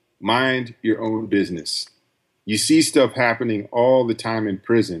is mind your own business. You see stuff happening all the time in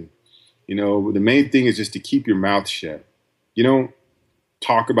prison. You know, the main thing is just to keep your mouth shut. You don't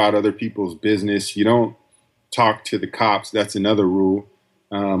talk about other people's business. You don't talk to the cops. That's another rule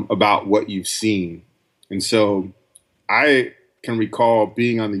about what you've seen. And so I can recall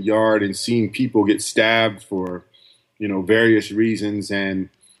being on the yard and seeing people get stabbed for, you know, various reasons. And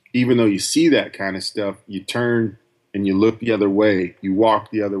even though you see that kind of stuff, you turn and you look the other way. You walk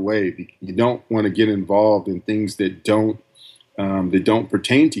the other way. You don't want to get involved in things that don't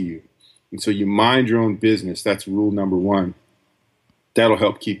pertain to you. And so you mind your own business. That's rule number one. That'll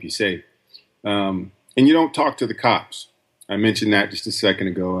help keep you safe. And you don't talk to the cops. I mentioned that just a second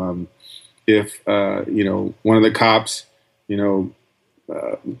ago. If one of the cops,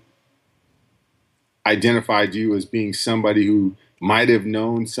 identified you as being somebody who might have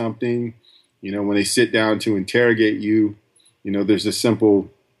known something, when they sit down to interrogate you, there's a simple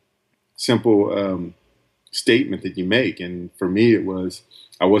statement that you make. And for me, it was,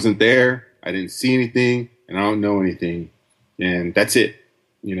 I wasn't there, I didn't see anything, and I don't know anything. And that's it.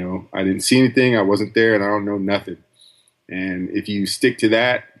 I didn't see anything, I wasn't there, and I don't know nothing. And if you stick to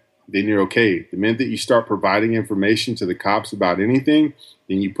that, then you're okay. The minute that you start providing information to the cops about anything,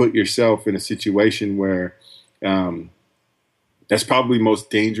 then you put yourself in a situation where that's probably most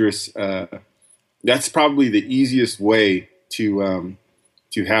dangerous. That's probably the easiest way to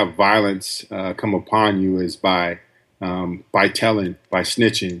have violence come upon you is by telling, by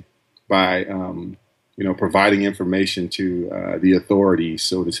snitching, by providing information to the authorities,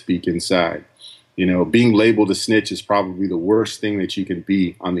 so to speak, inside. Being labeled a snitch is probably the worst thing that you can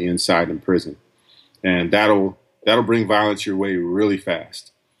be on the inside in prison, and that'll bring violence your way really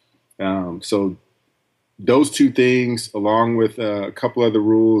fast. So those two things, along with a couple other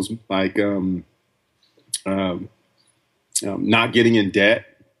rules like not getting in debt.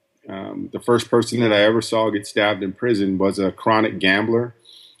 The first person that I ever saw get stabbed in prison was a chronic gambler,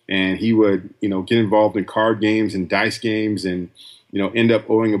 and he would get involved in card games and dice games, and end up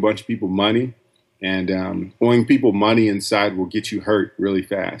owing a bunch of people money. And owing people money inside will get you hurt really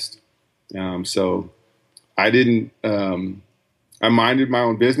fast. So I didn't, I minded my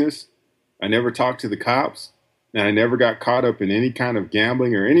own business. I never talked to the cops, and I never got caught up in any kind of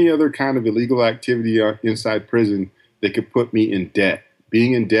gambling or any other kind of illegal activity inside prison that could put me in debt.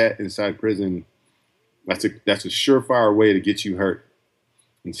 Being in debt inside prison, that's a surefire way to get you hurt.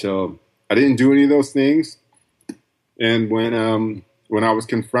 And so I didn't do any of those things. And when I was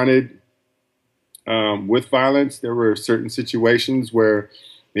confronted with violence, there were certain situations where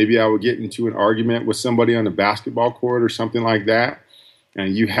maybe I would get into an argument with somebody on the basketball court or something like that,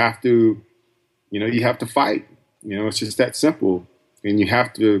 and you have to fight. It's just that simple, and you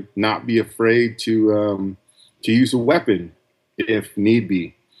have to not be afraid to use a weapon if need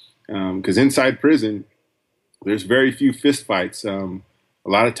be, because inside prison, there's very few fist fights. A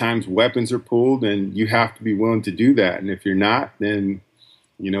lot of times, weapons are pulled, and you have to be willing to do that. And if you're not, then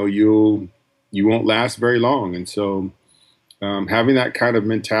you won't last very long. And so having that kind of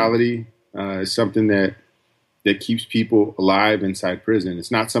mentality is something that keeps people alive inside prison.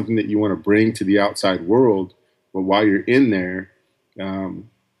 It's not something that you want to bring to the outside world, but while you're in there,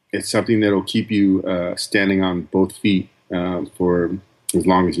 it's something that will keep you standing on both feet for as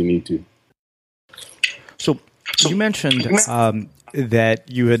long as you need to. So you mentioned that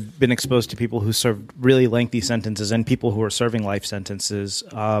you had been exposed to people who served really lengthy sentences and people who were serving life sentences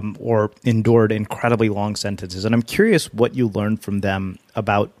or endured incredibly long sentences. And I'm curious what you learned from them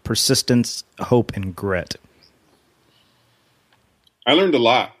about persistence, hope, and grit. I learned a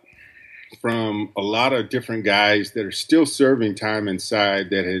lot from a lot of different guys that are still serving time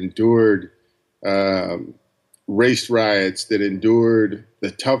inside, that had endured race riots, that endured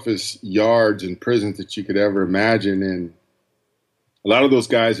the toughest yards and prisons that you could ever imagine. And a lot of those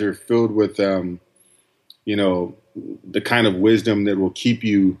guys are filled with, the kind of wisdom that will keep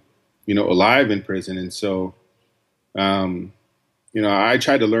you, alive in prison. And so, I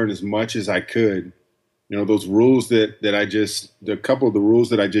tried to learn as much as I could. Those rules the couple of the rules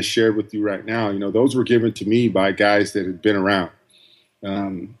that I just shared with you right now, those were given to me by guys that had been around,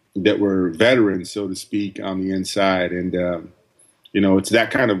 that were veterans, so to speak, on the inside. And, it's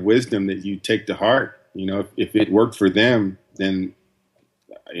that kind of wisdom that you take to heart. If it worked for them, then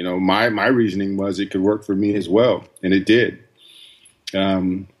my reasoning was it could work for me as well, and it did.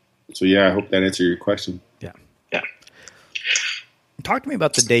 So yeah, I hope that answered your question. Yeah. Talk to me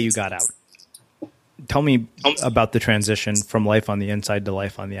about the day you got out. Tell me about the transition from life on the inside to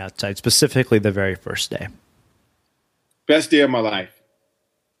life on the outside, specifically the very first day. Best day of my life,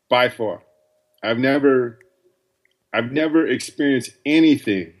 by far. I've never experienced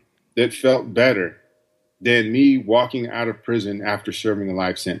anything that felt better than me walking out of prison after serving a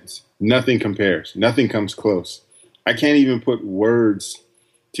life sentence. Nothing compares. Nothing comes close. I can't even put words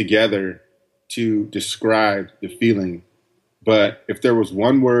together to describe the feeling. But if there was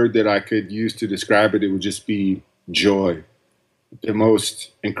one word that I could use to describe it, it would just be joy. The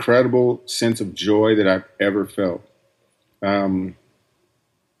most incredible sense of joy that I've ever felt. I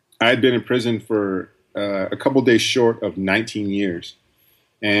had been in prison for a couple days short of 19 years.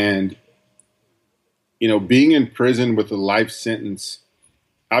 And, being in prison with a life sentence,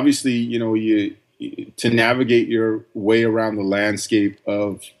 obviously, to navigate your way around the landscape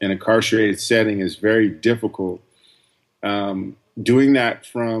of an incarcerated setting is very difficult. Doing that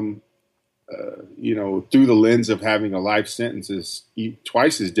from, through the lens of having a life sentence is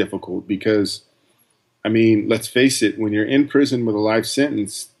twice as difficult because, let's face it, when you're in prison with a life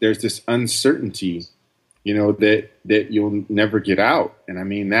sentence, there's this uncertainty, that you'll never get out.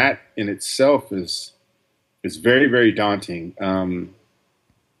 And that in itself is very, very daunting.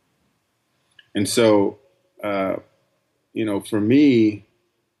 And so, for me,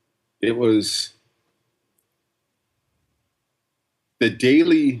 it was the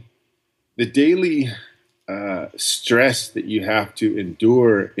daily stress that you have to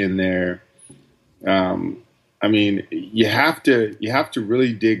endure in there. You have to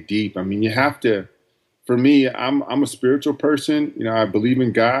really dig deep. For me, I'm a spiritual person. I believe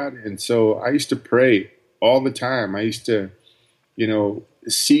in God. And so I used to pray all the time. I used to,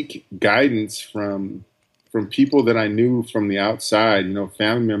 seek guidance from people that I knew from the outside,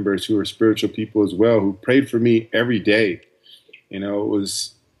 family members who are spiritual people as well, who prayed for me every day. It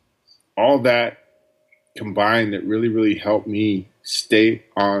was all that combined that really, really helped me stay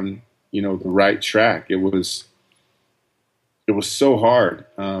on, the right track. It was so hard.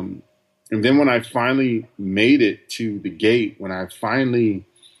 And then when I finally made it to the gate, when I finally,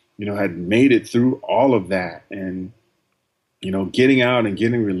 had made it through all of that and, getting out and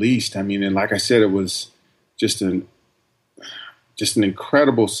getting released. And like I said, it was just an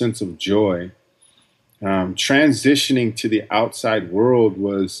incredible sense of joy. Transitioning to the outside world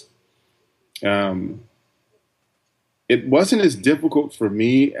was, it wasn't as difficult for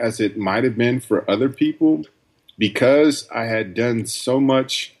me as it might have been for other people because I had done so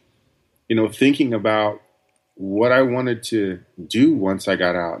much, thinking about what I wanted to do once I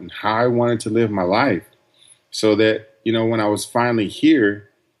got out and how I wanted to live my life so that, when I was finally here,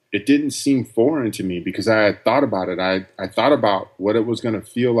 it didn't seem foreign to me because I had thought about it. I thought about what it was going to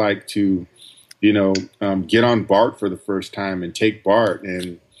feel like to, get on BART for the first time and take BART.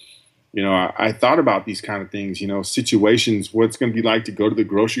 And, I thought about these kind of things, situations, what it's going to be like to go to the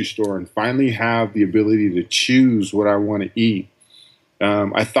grocery store and finally have the ability to choose what I want to eat.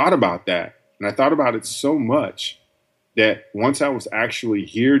 I thought about that. And I thought about it so much that once I was actually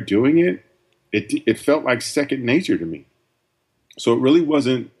here doing it, it felt like second nature to me. So it really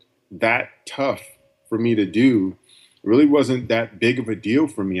wasn't that tough for me to do. It really wasn't that big of a deal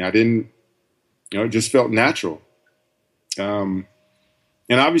for me. I didn't, it just felt natural. And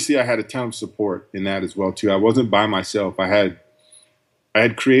obviously I had a ton of support in that as well too. I wasn't by myself. I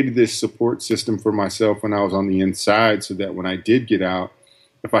had created this support system for myself when I was on the inside so that when I did get out,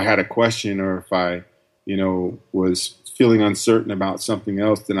 if I had a question or if I, was feeling uncertain about something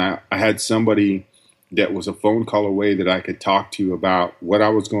else, then I had somebody that was a phone call away that I could talk to about what I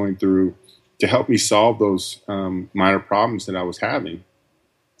was going through to help me solve those minor problems that I was having.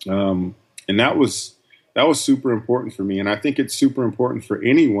 And that was super important for me. And I think it's super important for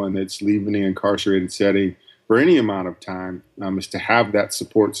anyone that's leaving the incarcerated setting for any amount of time, is to have that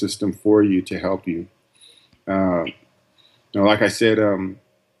support system for you to help you. Like I said,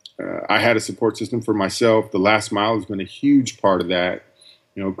 I had a support system for myself. The last mile has been a huge part of that.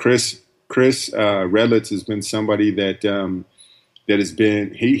 Chris Redlitz has been somebody that has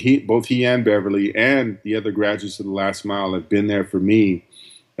been, both he and Beverly and the other graduates of the last mile have been there for me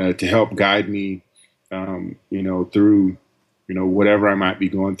to help guide me, through, whatever I might be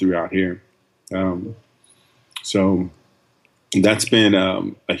going through out here. So that's been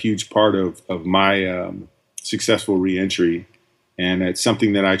a huge part of my successful reentry. And it's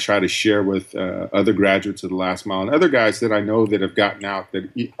something that I try to share with other graduates of the last mile and other guys that I know that have gotten out that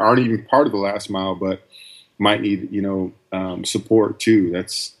aren't even part of the last mile, but might need, support too.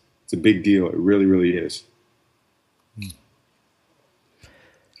 It's a big deal. It really, really is.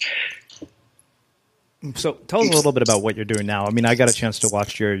 So tell us a little bit about what you're doing now. I mean, I got a chance to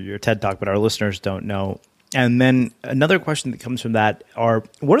watch your TED Talk, but our listeners don't know. And then another question that comes from that are,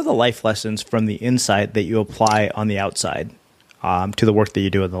 what are the life lessons from the inside that you apply on the outside to the work that you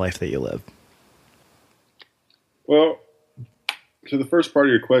do and the life that you live? Well, to the first part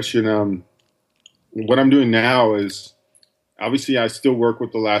of your question, what I'm doing now is, obviously, I still work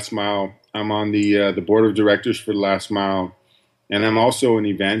with the Last Mile. I'm on the board of directors for the Last Mile. And I'm also an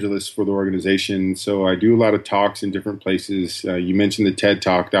evangelist for the organization. So I do a lot of talks in different places. You mentioned the TED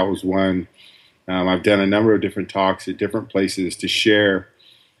Talk. That was one. I've done a number of different talks at different places to share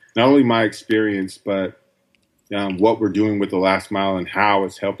not only my experience, but what we're doing with the Last Mile and how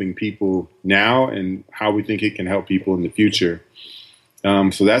it's helping people now and how we think it can help people in the future.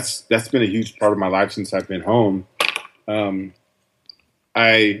 So that's been a huge part of my life since I've been home.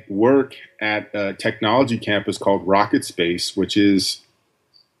 I work at a technology campus called Rocket Space, which is,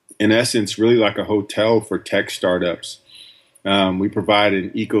 in essence, really like a hotel for tech startups. We provide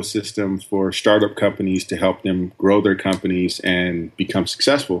an ecosystem for startup companies to help them grow their companies and become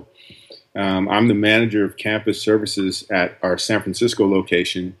successful. I'm the manager of campus services at our San Francisco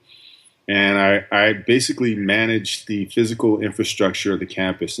location, and I basically manage the physical infrastructure of the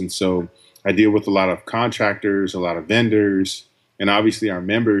campus. And so I deal with a lot of contractors, a lot of vendors, and obviously our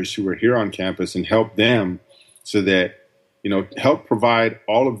members who are here on campus, and help them so that, help provide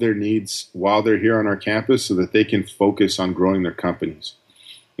all of their needs while they're here on our campus so that they can focus on growing their companies.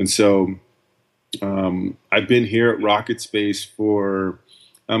 And so I've been here at Rocket Space for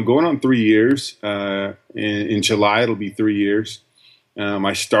going on 3 years. In July, it'll be 3 years.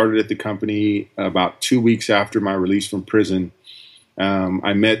 I started at the company about 2 weeks after my release from prison.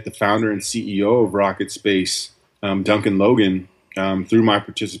 I met the founder and CEO of Rocket Space, Duncan Logan, through my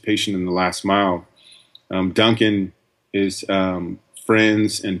participation in the Last Mile. Duncan is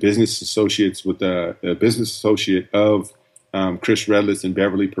friends and business associates with a business associate of Chris Redlitz and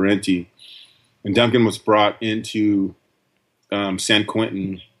Beverly Parenti. And Duncan was brought into San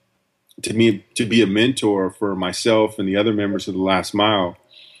Quentin to be a mentor for myself and the other members of the Last Mile.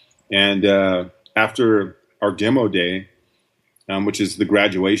 And after our demo day, which is the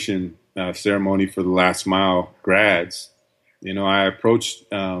graduation ceremony for the Last Mile grads, I approached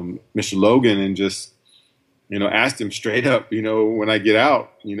Mr. Logan and just, asked him straight up, when I get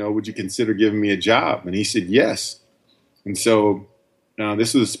out, would you consider giving me a job? And he said yes. And so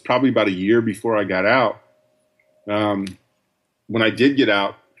this was probably about a year before I got out. When I did get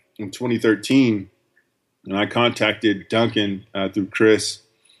out in 2013, I contacted Duncan through Chris,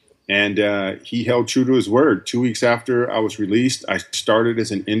 and he held true to his word. 2 weeks after I was released, I started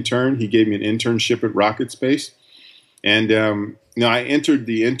as an intern. He gave me an internship at Rocket Space. And, I entered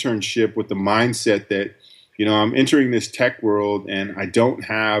the internship with the mindset that, I'm entering this tech world and I don't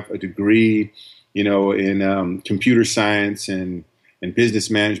have a degree, in computer science and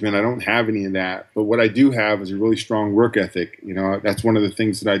business management. I don't have any of that. But what I do have is a really strong work ethic. That's one of the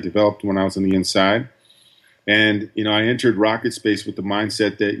things that I developed when I was on the inside. And, I entered Rocket Space with the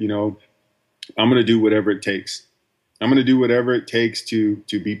mindset that, I'm going to do whatever it takes. I'm going to do whatever it takes to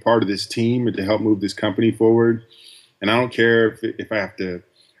be part of this team and to help move this company forward. And I don't care if I have to,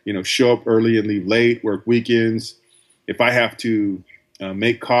 show up early and leave late, work weekends. If I have to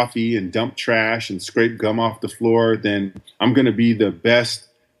make coffee and dump trash and scrape gum off the floor, then I'm going to be the best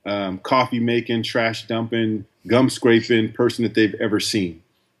coffee making, trash dumping, gum scraping person that they've ever seen.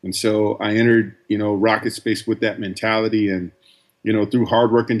 And so I entered, Rocket Space with that mentality. And, through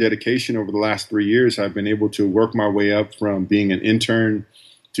hard work and dedication over the last 3 years, I've been able to work my way up from being an intern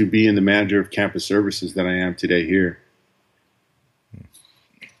to being the manager of campus services that I am today here.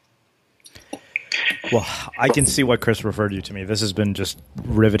 Well, I can see why Chris referred you to me. This has been just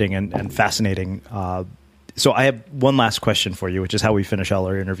riveting and fascinating. So I have one last question for you, which is how we finish all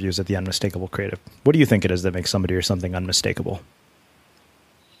our interviews at the Unmistakable Creative. What do you think it is that makes somebody or something unmistakable?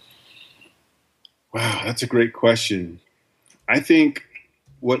 Wow, that's a great question. I think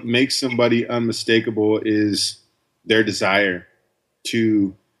what makes somebody unmistakable is their desire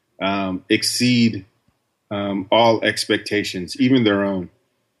to exceed all expectations, even their own.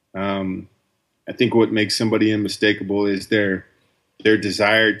 I think what makes somebody unmistakable is their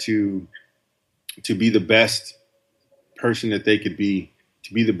desire to be the best person that they could be,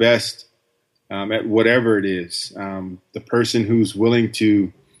 to be the best at whatever it is. The person who's willing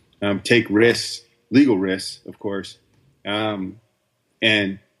to take risks, legal risks, of course, and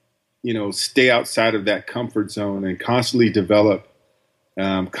stay outside of that comfort zone and constantly develop,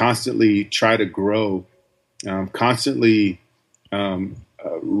 constantly try to grow, constantly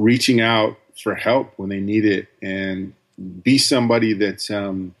reaching out for help when they need it, and be somebody that's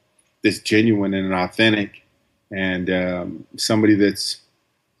that's genuine and authentic, and somebody that's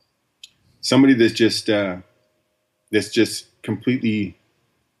just completely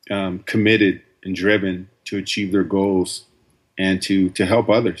committed and driven to achieve their goals and to help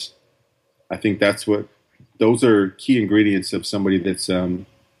others. I think those are key ingredients of somebody that's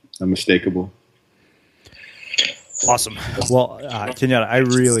unmistakable. Awesome. Well, Kenyatta, I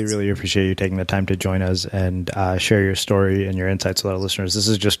really, really appreciate you taking the time to join us and share your story and your insights with our listeners. This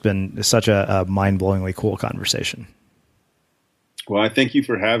has just been such a mind-blowingly cool conversation. Well, I thank you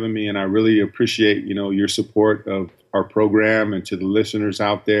for having me, and I really appreciate, your support of our program. And to the listeners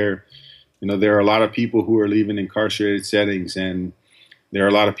out there, there are a lot of people who are leaving incarcerated settings, and there are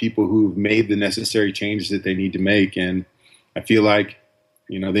a lot of people who've made the necessary changes that they need to make. And I feel like,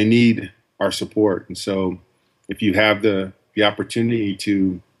 they need our support. And so if you have the opportunity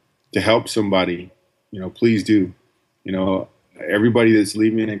to help somebody, please do. Everybody that's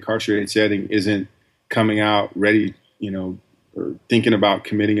leaving an incarcerated setting isn't coming out ready, or thinking about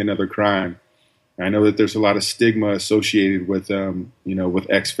committing another crime. I know that there's a lot of stigma associated with, with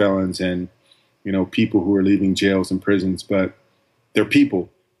ex-felons and, people who are leaving jails and prisons, but they're people,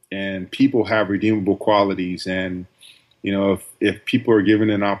 and people have redeemable qualities. And, if people are given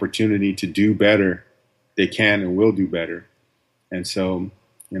an opportunity to do better, they can and will do better. And so,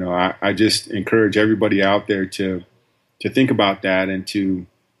 I just encourage everybody out there to think about that and to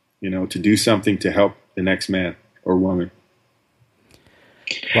do something to help the next man or woman.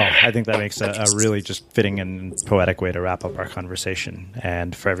 Well, I think that makes a really just fitting and poetic way to wrap up our conversation.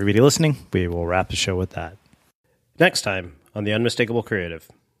 And for everybody listening, we will wrap the show with that. Next time on The Unmistakable Creative.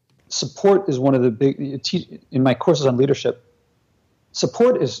 Support is one of the big, in my courses on leadership,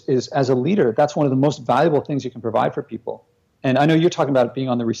 support is as a leader, that's one of the most valuable things you can provide for people. And I know you're talking about being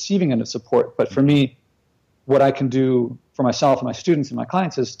on the receiving end of support, but for me, what I can do for myself and my students and my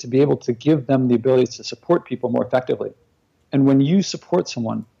clients is to be able to give them the ability to support people more effectively. And when you support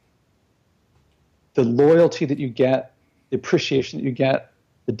someone, the loyalty that you get, the appreciation that you get,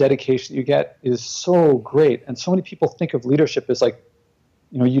 the dedication that you get is so great. And so many people think of leadership as like,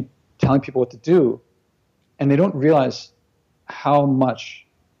 you telling people what to do, and they don't realize how much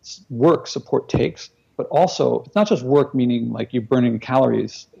work support takes. But also, it's not just work, meaning like you burning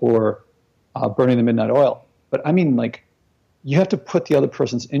calories or burning the midnight oil. But I mean, like, you have to put the other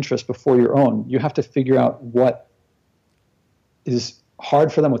person's interest before your own. You have to figure out what is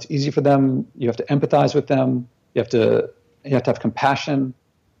hard for them, what's easy for them. You have to empathize with them. You have to have compassion.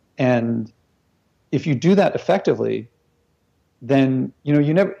 And if you do that effectively, then you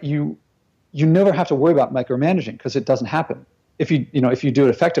never have to worry about micromanaging, because it doesn't happen if you do it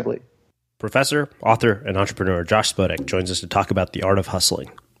effectively. Professor, author, and entrepreneur Josh Spodek joins us to talk about the art of hustling.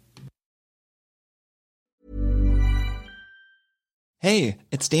 Hey,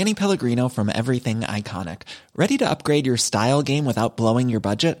 it's Danny Pellegrino from Everything Iconic. Ready to upgrade your style game without blowing your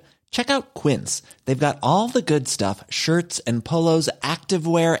budget? Check out Quince. They've got all the good stuff, shirts and polos,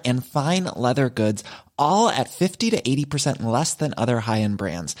 activewear, and fine leather goods, all at 50 to 80% less than other high-end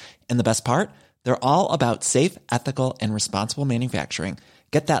brands. And the best part? They're all about safe, ethical, and responsible manufacturing.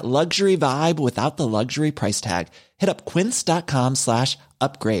 Get that luxury vibe without the luxury price tag. Hit up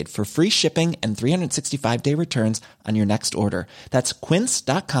quince.com/upgrade for free shipping and 365-day returns on your next order. That's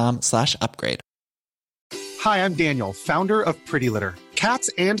quince.com/upgrade. Hi, I'm Daniel, founder of Pretty Litter. Cats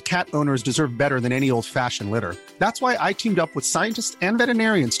and cat owners deserve better than any old-fashioned litter. That's why I teamed up with scientists and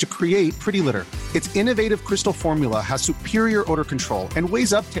veterinarians to create Pretty Litter. Its innovative crystal formula has superior odor control and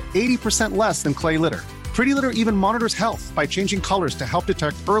weighs up to 80% less than clay litter. Pretty Litter even monitors health by changing colors to help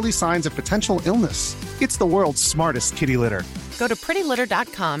detect early signs of potential illness. It's the world's smartest kitty litter. Go to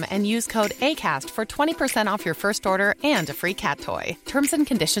prettylitter.com and use code ACAST for 20% off your first order and a free cat toy. Terms and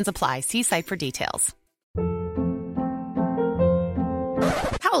conditions apply. See site for details.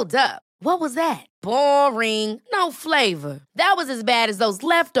 Hold up. What was that? Boring. No flavor. That was as bad as those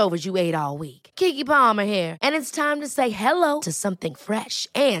leftovers you ate all week. Keke Palmer here, and it's time to say hello to something fresh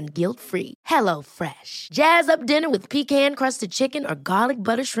and guilt-free. Hello Fresh. Jazz up dinner with pecan-crusted chicken or garlic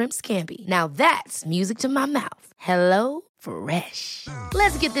butter shrimp scampi. Now that's music to my mouth. Hello Fresh.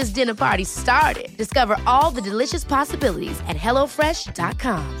 Let's get this dinner party started. Discover all the delicious possibilities at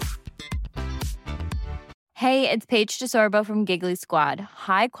hellofresh.com. Hey, it's Paige DeSorbo from Giggly Squad.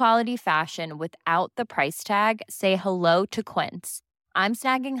 High quality fashion without the price tag. Say hello to Quince. I'm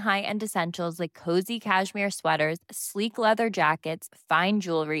snagging high-end essentials like cozy cashmere sweaters, sleek leather jackets, fine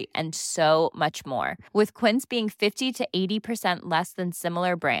jewelry, and so much more. With Quince being 50 to 80% less than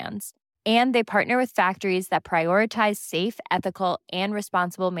similar brands. And they partner with factories that prioritize safe, ethical, and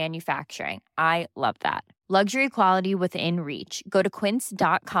responsible manufacturing. I love that. Luxury quality within reach. Go to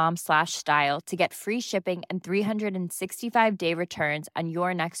quince.com/style to get free shipping and 365-day returns on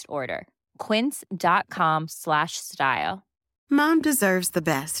your next order. Quince.com/style. Mom deserves the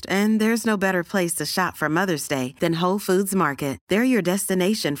best, and there's no better place to shop for Mother's Day than Whole Foods Market. They're your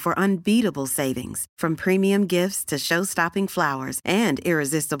destination for unbeatable savings, from premium gifts to show-stopping flowers and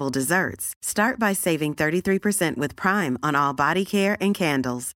irresistible desserts. Start by saving 33% with Prime on all body care and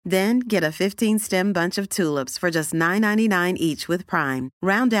candles. Then get a 15-stem bunch of tulips for just $9.99 each with Prime.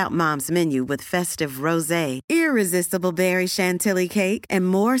 Round out Mom's menu with festive rosé, irresistible berry chantilly cake, and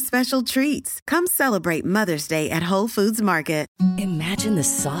more special treats. Come celebrate Mother's Day at Whole Foods Market. Imagine the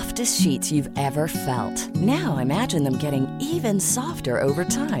softest sheets you've ever felt. Now imagine them getting even softer over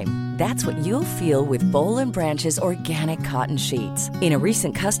time. That's what you'll feel with Boll & Branch's organic cotton sheets. In a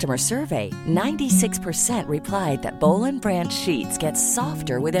recent customer survey, 96% replied that Boll & Branch sheets get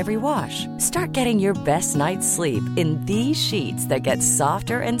softer with every wash. Start getting your best night's sleep in these sheets that get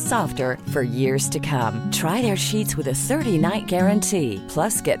softer and softer for years to come. Try their sheets with a 30-night guarantee.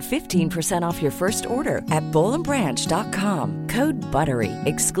 Plus, get 15% off your first order at bollandbranch.com. Code BUTTERY.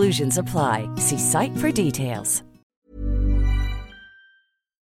 Exclusions apply. See site for details.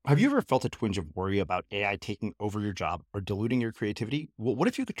 Have you ever felt a twinge of worry about AI taking over your job or diluting your creativity? Well, what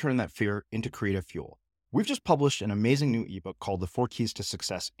if you could turn that fear into creative fuel? We've just published an amazing new ebook called The 4 Keys to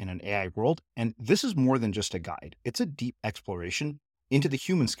Success in an AI World, and this is more than just a guide. It's a deep exploration into the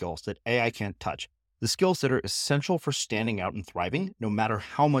human skills that AI can't touch, the skills that are essential for standing out and thriving, no matter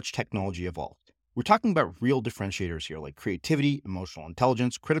how much technology evolved. We're talking about real differentiators here, like creativity, emotional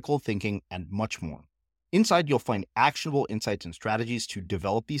intelligence, critical thinking, and much more. Inside, you'll find actionable insights and strategies to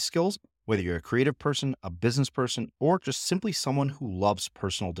develop these skills, whether you're a creative person, a business person, or just simply someone who loves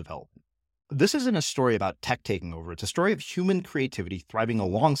personal development. This isn't a story about tech taking over. It's a story of human creativity thriving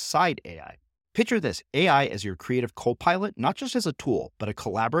alongside AI. Picture this, AI as your creative co-pilot, not just as a tool, but a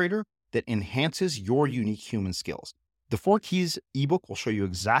collaborator that enhances your unique human skills. The 4 Keys ebook will show you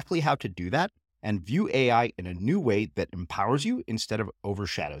exactly how to do that and view AI in a new way that empowers you instead of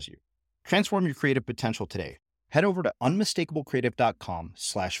overshadows you. Transform your creative potential today. Head over to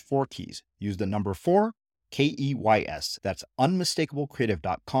unmistakablecreative.com/4keys. Use the number 4, KEYS. That's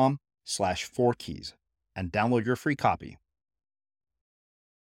unmistakablecreative.com/4keys and download your free copy.